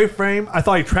size, great frame. I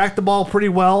thought he tracked the ball pretty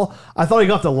well. I thought he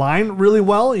got the line really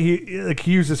well. He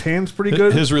used his hands pretty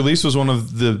good. His release was one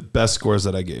of the best scores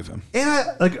that I gave him. And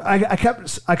I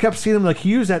kept seeing him like he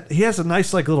used that. He has a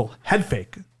nice like little head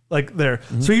fake like there.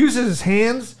 Mm-hmm. So he uses his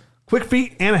hands, quick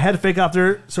feet, and a head fake out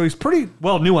there. So he's pretty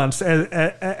well nuanced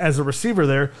as a receiver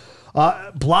there.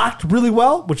 Blocked really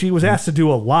well, which he was asked to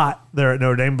do a lot there at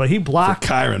Notre Dame, but he blocked.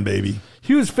 For Kyron, baby.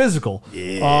 He was physical,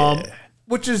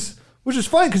 which is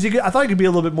fine because I thought he could be a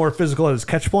little bit more physical at his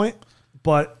catch point,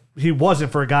 but he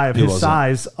wasn't for a guy of his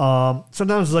size.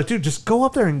 Sometimes it's like, dude, just go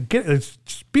up there and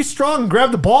just be strong and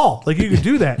grab the ball. Like you could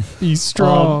do that. He's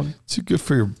strong. Too good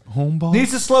for your home ball.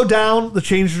 Needs to slow down the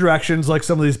change of directions like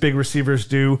some of these big receivers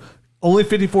do. Only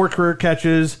 54 career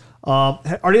catches.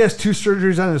 Already has 2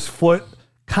 surgeries on his foot.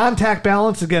 Contact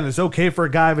balance, again, is okay for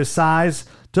a guy of his size.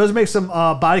 Does make some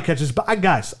body catches. But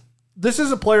guys, this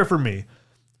is a player for me.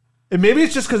 And maybe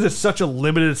it's just because it's such a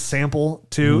limited sample,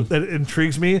 too, that it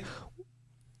intrigues me.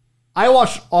 I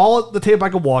watched all the tape I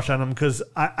could watch on him because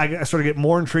I started to get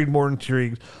more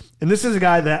intrigued. And this is a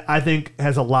guy that I think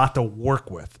has a lot to work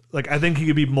with. Like, I think he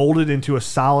could be molded into a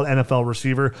solid NFL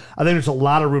receiver. I think there's a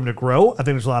lot of room to grow. I think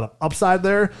there's a lot of upside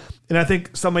there. And I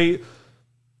think somebody,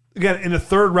 again, in the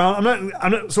 3rd round,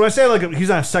 I'm not. So I say like he's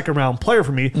not a 2nd round player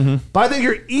for me, but I think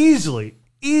you're easily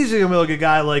gonna be able to get a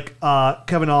guy like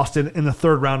Kevin Austin in the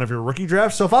 3rd round of your rookie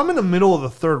draft. So if I'm in the middle of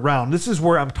the 3rd round, this is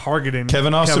where I'm targeting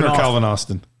Kevin Austin or Calvin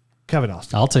Austin. Kevin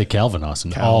Austin. I'll take Calvin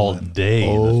Austin all day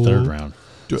in the 3rd round.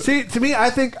 See, to me, I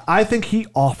think he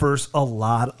offers a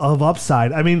lot of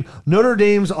upside. I mean, Notre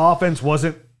Dame's offense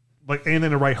wasn't like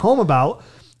anything to write home about,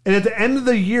 and at the end of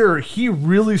the year, he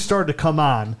really started to come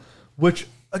on. Which,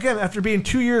 again, after being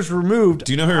 2 years removed,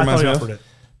 do you know who he reminds me of?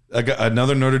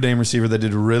 another Notre Dame receiver that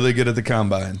did really good at the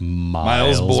combine.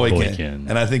 Miles Boykin.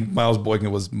 And I think Miles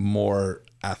Boykin was more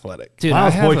athletic. Dude,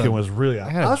 Miles Boykin was really.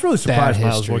 I was really surprised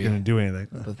Miles Boykin didn't do anything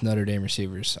with Notre Dame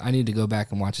receivers. I need to go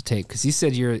back and watch a tape because he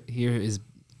said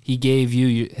he gave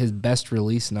you his best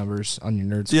release numbers on your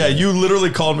Nerd Squad. Yeah, you literally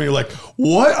called me like,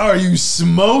 "What are you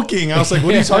smoking?" I was like,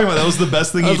 "What are you talking about? That was the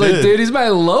best thing he did." I was like, "Dude, he's my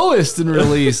lowest in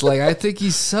release. Like, I think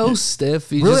he's so stiff.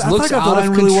 He just looks out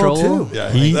of control." Really well too. Yeah,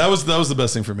 that was the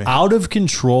best thing for me. Out of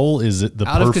control is the perfect.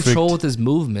 Out of control with his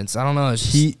movements. I don't know.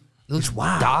 It's just, it looks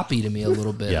doppy to me a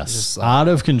little bit. Yes, just out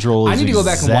of control. I need to go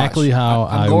back and watch. Exactly how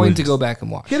I'm going to go back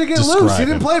and watch. He had to get loose. He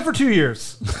didn't play for 2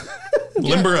 years.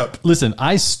 Limber up. Listen,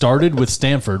 I started with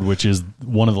Stanford, which is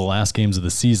one of the last games of the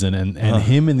season, and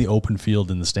him in the open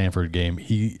field in the Stanford game,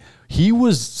 he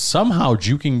was somehow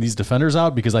juking these defenders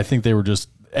out because I think they were just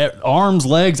arms,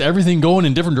 legs, everything going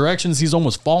in different directions. He's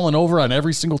almost falling over on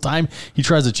every single time he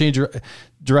tries to change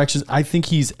directions. I think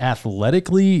he's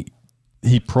athletically,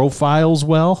 he profiles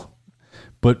well,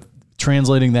 but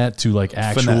translating that to like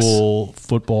actual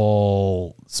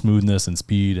football smoothness and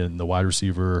speed and the wide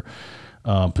receiver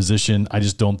position, I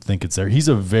just don't think it's there. He's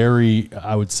a very,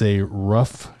 I would say,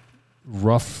 rough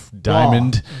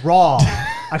diamond. Raw.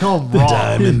 I call him raw.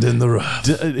 Diamond in the rough.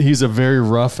 He's a very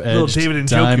rough edged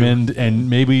diamond, and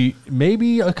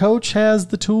maybe a coach has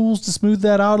the tools to smooth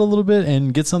that out a little bit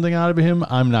and get something out of him.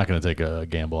 I'm not going to take a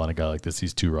gamble on a guy like this.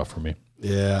 He's too rough for me.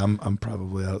 Yeah, I'm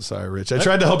probably out. Sorry, Rich. I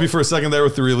tried to help you for a second there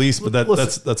with the release, but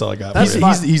that's all I got.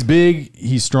 He's big,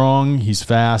 he's strong, he's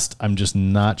fast. I'm just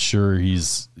not sure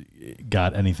he's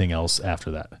got anything else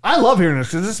after that. I love hearing this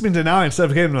because this means that now instead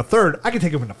of getting him in the third, I can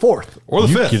take him in the fourth or the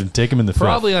fifth. You can take him in the fifth.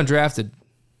 Probably undrafted.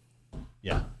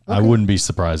 Yeah, okay. I wouldn't be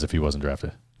surprised if he wasn't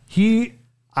drafted.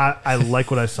 I like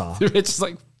what I saw. It's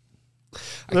like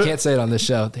I can't say it on this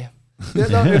show. Damn. Yeah,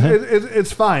 no,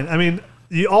 it's fine. I mean.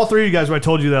 All three of you guys, when I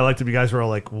told you that I liked him, you guys were all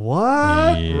like,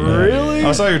 what? Yeah. Really?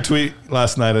 I saw your tweet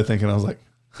last night, I think, and I was like,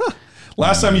 huh.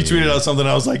 Last time you tweeted out something,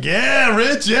 I was like, yeah,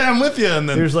 Rich, yeah, I'm with you. And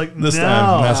then there's like, this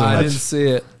time, not so much. I didn't see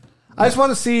it. I just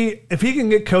want to see if he can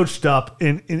get coached up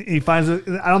and he finds it.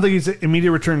 I don't think he's an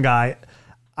immediate return guy.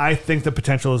 I think the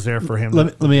potential is there for him.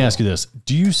 Let me ask you this.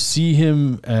 Do you see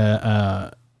him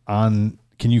can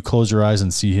you close your eyes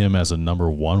and see him as a number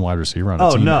one wide receiver on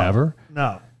a team ever?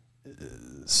 No.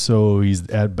 So he's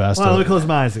at best. Well, let me close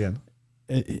my eyes again.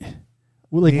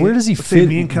 Where does he fit?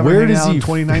 Me and Kevin where does he?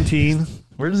 2019.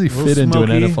 Where does he fit into an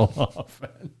NFL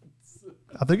offense?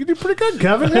 I think you do pretty good,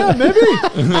 Kevin. Yeah, maybe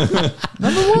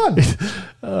number one.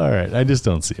 All right, I just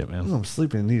don't see it, man. I'm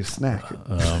sleeping and need a snack.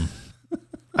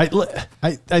 I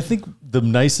think the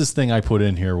nicest thing I put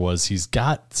in here was he's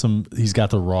got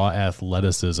the raw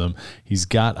athleticism. He's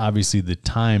got obviously the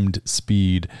timed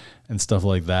speed and stuff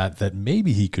like that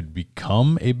maybe he could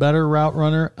become a better route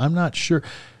runner. I'm not sure.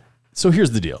 So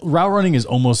here's the deal. Route running is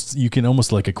you can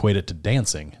almost like equate it to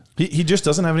dancing. He just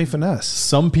doesn't have any finesse.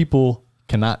 Some people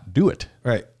cannot do it.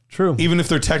 Right. True. Even if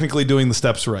they're technically doing the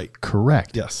steps right.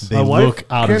 Correct. Yes. They look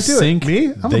out of sync.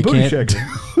 Me? I'm a booty checker.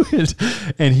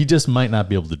 And he just might not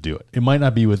be able to do it. It might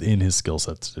not be within his skill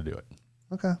sets to do it.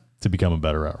 Okay. To become a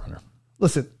better route runner.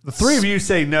 Listen, the three of you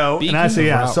say no, and I say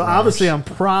yeah. So obviously I'm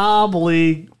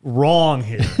probably wrong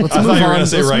here. Let's move on.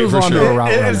 Let's move on to a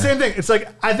route runner. And same thing. It's like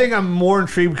I think I'm more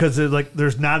intrigued because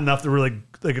there's not enough to really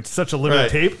it's such a limited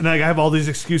tape, and I have all these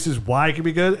excuses why it could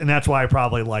be good, and that's why I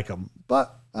probably like him.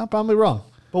 But I'm probably wrong.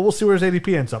 But we'll see where his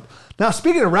ADP ends up. Now,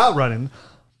 speaking of route running,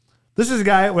 this is a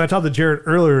guy, when I talked to Jared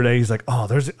earlier today, he's like, I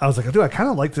was like, dude, I kind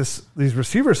of like these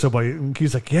receivers so much. And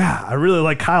he's like, yeah, I really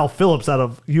like Kyle Phillips out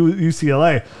of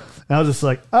UCLA. And I was just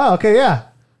like, oh, okay, yeah.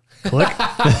 Click.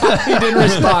 He didn't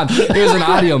respond. Here's an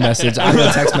audio message. I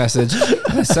got a text message.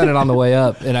 I sent it on the way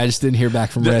up, and I just didn't hear back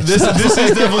from Rich. This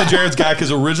is definitely Jared's guy,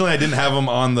 because originally I didn't have him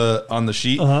on the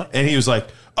sheet, and he was like,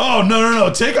 oh,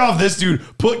 no, take off this dude.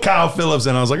 Put Kyle Phillips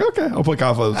in. I was like, okay, I'll put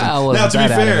Kyle Phillips in. Now, to be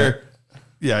fair,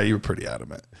 yeah, you were pretty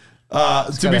adamant.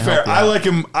 To be fair, I like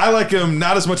him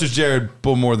not as much as Jared,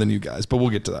 but more than you guys. But we'll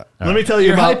get to that. Let me tell you,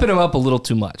 you're hyping him up a little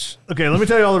too much. Okay, let me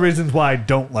tell you all the reasons why I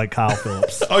don't like Kyle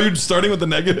Phillips. Oh, you're starting with the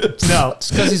negatives? No, it's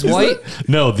because he's white.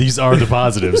 No, these are the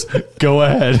positives. Go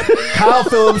ahead. Kyle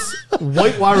Phillips,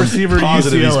 white wide receiver,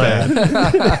 UCLA,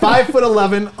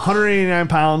 5'11", 189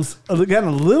 pounds. Again,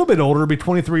 a little bit older, be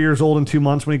 23 years old in 2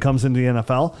 months when he comes into the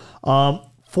NFL.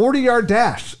 40-yard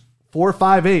dash,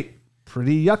 4.58.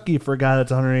 Pretty yucky for a guy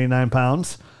that's 189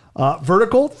 pounds.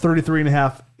 Vertical,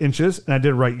 33.5 inches. And I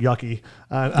did write yucky.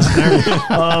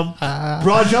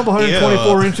 Broad jump,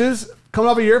 124 inches. Coming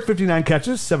off a year, 59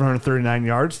 catches, 739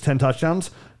 yards, 10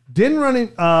 touchdowns. Didn't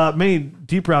run many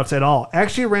deep routes at all.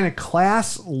 Actually ran a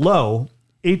class low,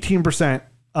 18%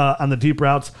 on the deep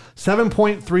routes.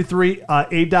 7.33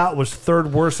 ADOT was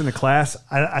third worst in the class.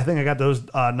 I think I got those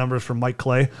numbers from Mike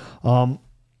Clay.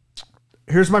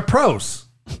 Here's my pros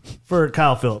for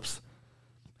Kyle Phillips.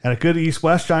 Had a good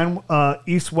East-West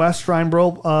Shrine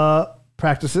Bro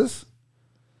practices.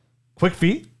 Quick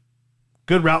feet.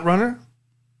 Good route runner.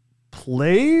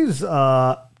 Plays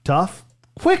tough.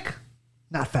 Quick.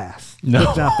 Not fast.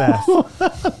 No. Not fast.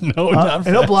 No, not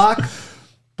And he'll block.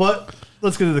 But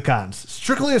let's get to the cons.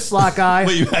 Strictly a slot guy.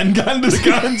 Wait, you hadn't gotten to the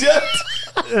cons yet?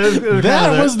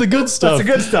 That was the good stuff. That's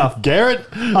the good stuff. Garrett.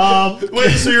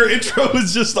 Wait, so your intro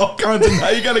is just all cons, and now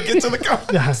you got to get to the cons.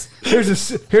 Yes. Here's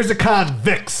a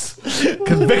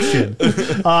conviction.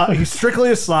 He's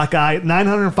strictly a slot guy.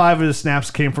 905 of his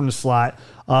snaps came from the slot.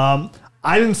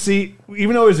 I didn't see,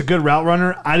 even though he's a good route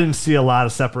runner, I didn't see a lot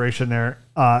of separation there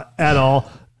at all.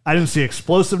 I didn't see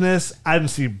explosiveness. I didn't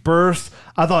see burst.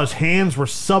 I thought his hands were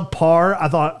subpar. I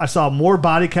thought I saw more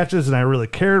body catches than I really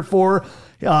cared for.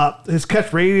 His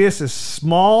catch radius is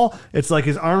small. It's like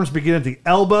his arms begin at the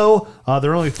elbow.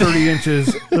 They're only 30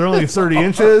 inches. They're only 30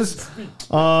 inches.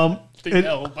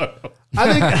 Elbow.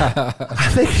 I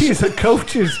think he's a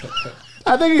coach's.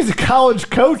 I think he's a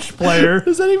college coach player. What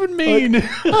does that even mean? I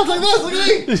was like this. Look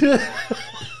at me.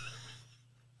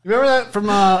 You remember that from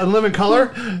In Living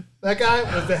Color? That guy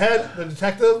was the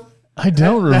detective. I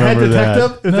don't The head remember that.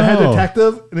 detective. It was the head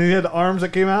detective, and he had the arms that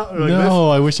came out. Like No,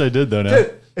 I wish I did though. Now.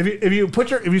 this. Dude,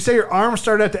 if you say your arms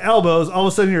start at the elbows, all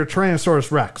of a sudden you're a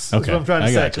Tyrannosaurus Rex. That's Okay, what I'm trying to I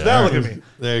say. gotcha. Now All look right. at me.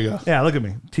 There you go. Yeah, look at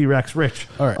me. T-Rex Rich.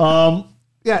 All right.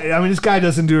 Yeah, I mean, this guy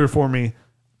doesn't do it for me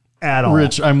at all.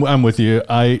 Rich, I'm with you.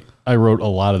 I wrote a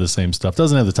lot of the same stuff.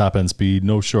 Doesn't have the top end speed,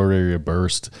 no short area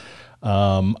burst.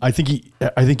 I think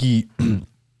he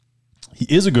he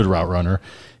is a good route runner.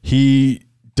 He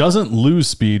doesn't lose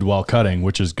speed while cutting,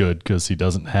 which is good because he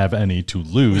doesn't have any to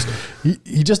lose.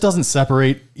 He just doesn't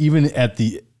separate even at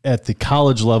the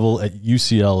college level at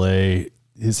UCLA.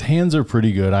 His hands are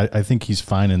pretty good. I think he's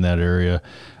fine in that area.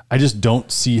 I just don't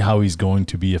see how he's going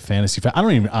to be a fantasy fan. I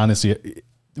don't even honestly,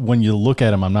 when you look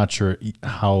at him, I'm not sure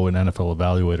how an NFL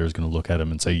evaluator is going to look at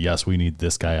him and say, yes, we need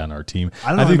this guy on our team. I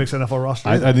don't know how he makes NFL roster.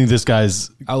 I think this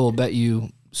guy's. I will bet you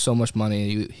so much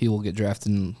money he will get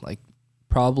drafted in like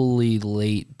probably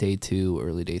late day 2,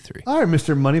 early day 3. All right,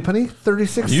 Mr. Moneypenny,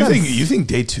 36 You cents. think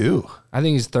day 2? I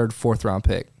think he's 3rd, 4th round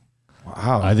pick.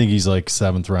 Wow. I think he's like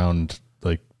 7th round,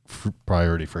 like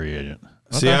priority free agent.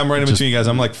 See, I'm right in between you guys.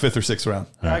 I'm like 5th or 6th round.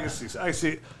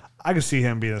 I can see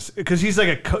him being because he's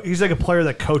like a player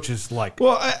that coaches like.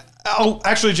 Well,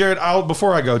 actually, Jared,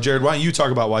 before I go, Jared, why don't you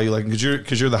talk about why you like him?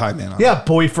 Because you're the high man on it. Yeah,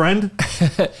 boyfriend.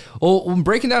 Well, when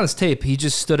breaking down his tape, he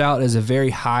just stood out as a very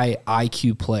high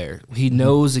IQ player. He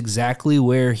knows exactly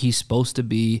where he's supposed to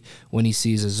be when he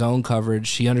sees a zone coverage.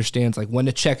 He understands like when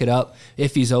to check it up.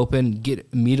 If he's open, get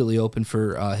immediately open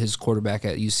for his quarterback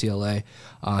at UCLA.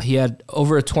 He had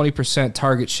over a 20%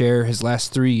 target share his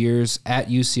last 3 years at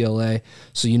UCLA.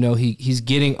 So, you know, he's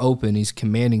getting open. He's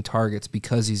commanding targets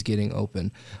because he's getting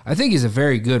open. I think he's a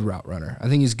very good route runner. I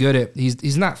think he's good at,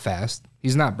 he's not fast.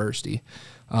 He's not bursty.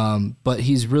 But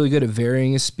he's really good at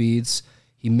varying his speeds.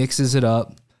 He mixes it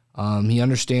up. He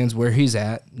understands where he's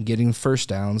at, getting first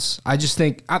downs. I just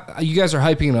think you guys are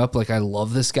hyping him up like I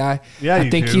love this guy. Yeah, I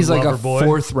think do, he's like a Loverboy.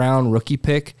 4th round rookie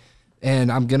pick, and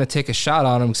I'm gonna take a shot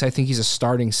on him because I think he's a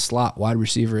starting slot wide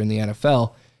receiver in the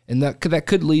NFL, and that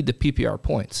could lead to PPR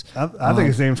points. I think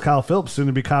his name's Kyle Phillips, soon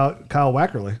to be Kyle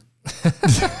Wackerly.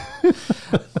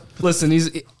 Listen,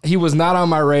 he was not on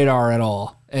my radar at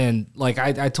all. And like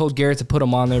I told Garrett to put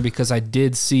him on there because I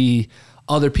did see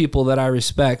other people that I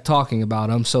respect talking about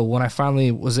him. So when I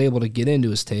finally was able to get into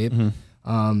his tape,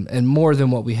 and more than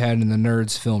what we had in the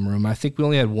Nerds film room, I think we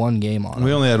only had one game on him.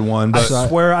 We only had one. But I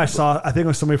swear I think it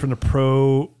was somebody from the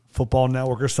Pro Football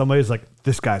Network or somebody's like,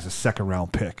 this guy's a 2nd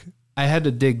round pick. I had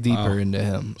to dig deeper into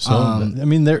him. So I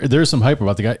mean, there's some hype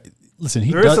about the guy. Listen,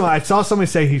 I saw somebody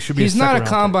say he should be. He's a not a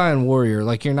second-round combine warrior.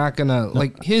 Like you're not gonna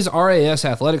like his RAS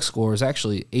athletic score is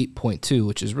actually 8.2,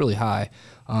 which is really high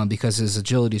because his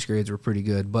agility grades were pretty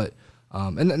good. But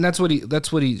and that's what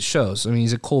he shows. I mean,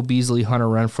 he's a Cole Beasley, Hunter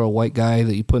Renfrow, white guy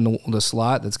that you put in the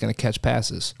slot that's gonna catch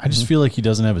passes. I just feel like he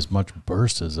doesn't have as much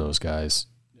burst as those guys.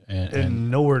 And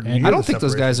nowhere near. I don't think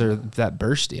those guys are that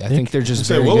bursty. I think they're just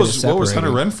say, very what good was at what was Hunter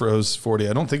separating. Renfro's 40?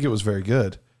 I don't think it was very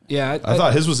good. Yeah, I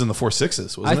thought his was in the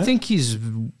 4.6s. Wasn't I it? think he's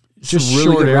just really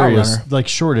short good route areas, runner. like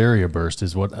short area burst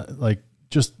is what like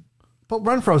just But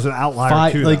Renfro's an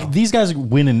outlier too. like though. these guys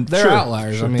win in They're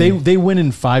outliers. I mean, they win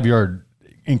in 5 yard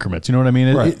increments. You know what I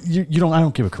mean? Right. You don't. I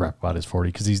don't give a crap about his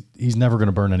 40 because he's never going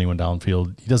to burn anyone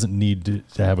downfield. He doesn't need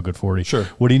to have a good 40. Sure.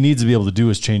 What he needs to be able to do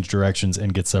is change directions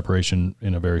and get separation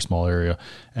in a very small area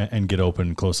and get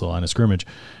open close to the line of scrimmage.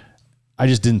 I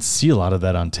just didn't see a lot of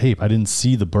that on tape. I didn't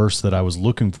see the burst that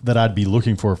I'd be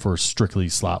looking for a strictly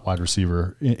slot wide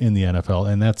receiver in the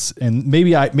NFL. And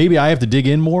maybe I have to dig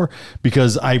in more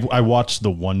because I watched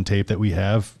the one tape that we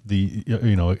have, I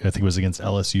think it was against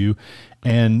LSU,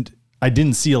 and I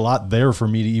didn't see a lot there for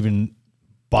me to even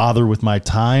bother with my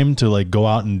time to like go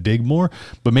out and dig more,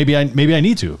 but maybe I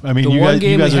need to. I mean, the you one guys,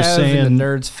 game you guys we are have saying in the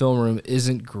Nerds film room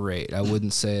isn't great. I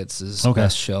wouldn't say it's his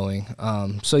best showing.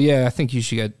 So yeah, I think you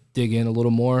should dig in a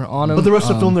little more on him. But the rest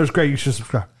of the film there's great. You should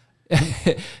subscribe.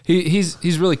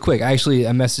 He's really quick. I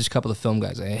messaged a couple of the film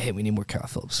guys. Hey, we need more Kyle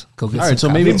Phillips. Go get all right. So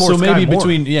Kyle maybe Phillips.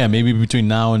 maybe between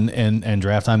now and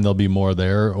draft time there'll be more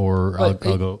there, or I'll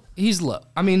go. He's low.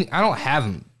 I mean, I don't have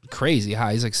him crazy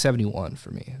high. He's like 71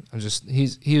 for me.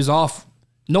 He was off.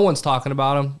 No one's talking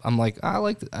about him. I'm like, I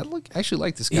actually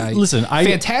like this guy. Listen,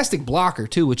 fantastic blocker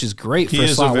too, which is great for a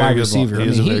is a slot very wide good receiver.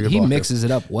 blocker. I mean, he blocker. mixes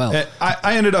it up well.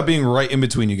 I ended up being right in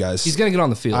between you guys. He's gonna get on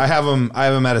the field. I have him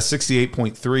at a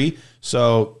 68.3.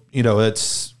 So,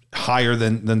 it's higher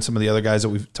than some of the other guys that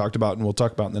we've talked about and we'll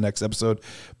talk about in the next episode.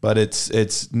 But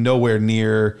it's nowhere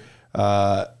near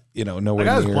nowhere I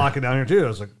got his near. blocking down here too. I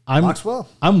was like, blocks well.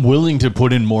 I'm willing to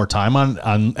put in more time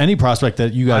on any prospect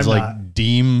that you guys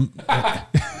deem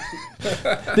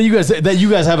that you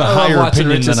guys have a higher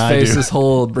opinion Rich's than I face do. This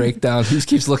whole breakdown. He just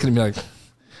keeps looking at me like,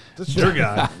 That's your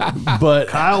guy. But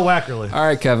Kyle Wackerly. all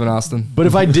right, Kevin Austin. But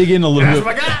if I dig in a little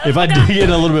bit, if I dig in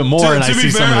a little bit more, and I To see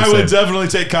be fair, some of I the would same, definitely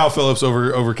take Kyle Phillips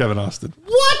over Kevin Austin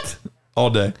What? all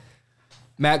day.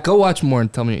 Matt, go watch more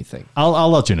and tell me what you think.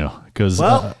 I'll let you know because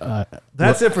Well,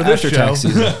 that's it for this after show. tax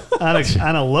season.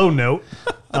 on a low note.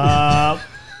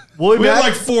 We'll be We had back.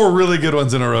 like 4 really good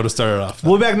ones in a row to start it off.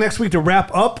 We'll be back next week to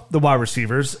wrap up the wide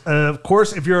receivers. Of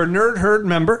course, if you're a Nerd Herd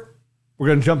member, we're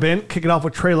going to jump in, kick it off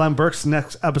with Treylon Burks.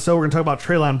 Next episode, we're going to talk about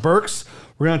Treylon Burks.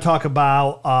 We're going to talk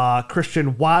about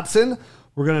Christian Watson.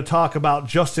 We're going to talk about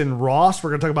Justin Ross.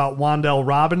 We're going to talk about Wan'Dale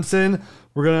Robinson.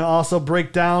 We're going to also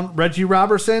break down Reggie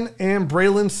Robertson and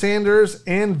Braylon Sanders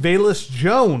and Velus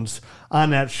Jones on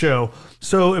that show.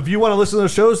 So if you want to listen to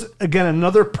those shows, again,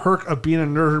 another perk of being a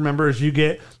Nerd Herd member is you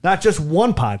get not just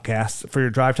one podcast for your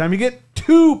drive time, you get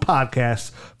 2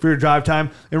 podcasts for your drive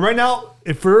time. And right now,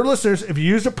 for our listeners, if you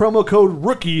use the promo code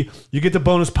ROOKIE, you get the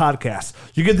bonus podcast.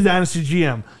 You get the Dynasty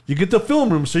GM. You get the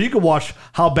film room so you can watch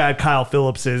how bad Kyle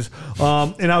Phillips is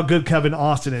and how good Kevin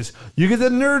Austin is. You get the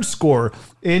Nerd Score,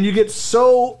 and you get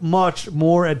so much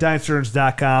more at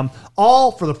DynastyNerds.com,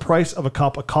 all for the price of a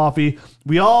cup of coffee.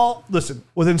 We all, listen,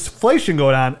 with inflation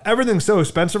going on, everything's so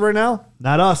expensive right now.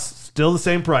 Not us, still the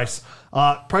same price.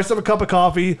 Price of a cup of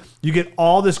coffee. You get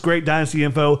all this great Dynasty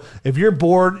info. If you're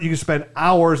bored, you can spend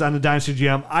hours on the Dynasty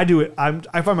GM. I do it.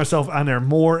 I find myself on there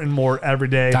more and more every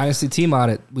day. Dynasty Team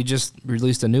Audit. We just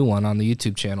released a new one on the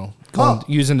YouTube channel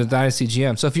using the Dynasty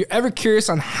GM. So if you're ever curious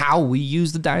on how we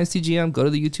use the Dynasty GM, go to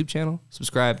the YouTube channel,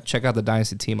 subscribe, check out the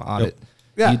Dynasty Team Audit.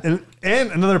 Yeah,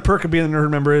 and another perk of being a Nerd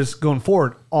Herd member is going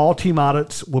forward, all team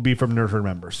audits will be from Nerd Herd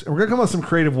members. And we're going to come up with some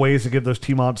creative ways to give those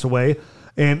team audits away.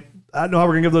 And I know how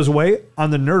we're going to give those away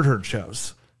on the Nerd Herd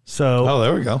shows. So,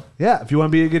 there we go. Yeah, if you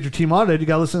want to get your team audited, you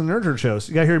got to listen to the Nerd Herd shows.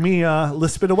 You got to hear me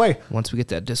lisp it away. Once we get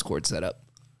that Discord set up.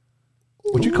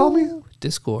 What'd you call me?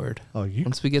 Discord. Oh, you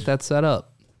Once we get that set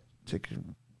up. take your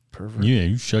pervert. yeah,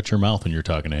 you shut your mouth when you're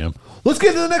talking to him. Let's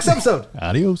get to the next episode.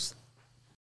 Adios.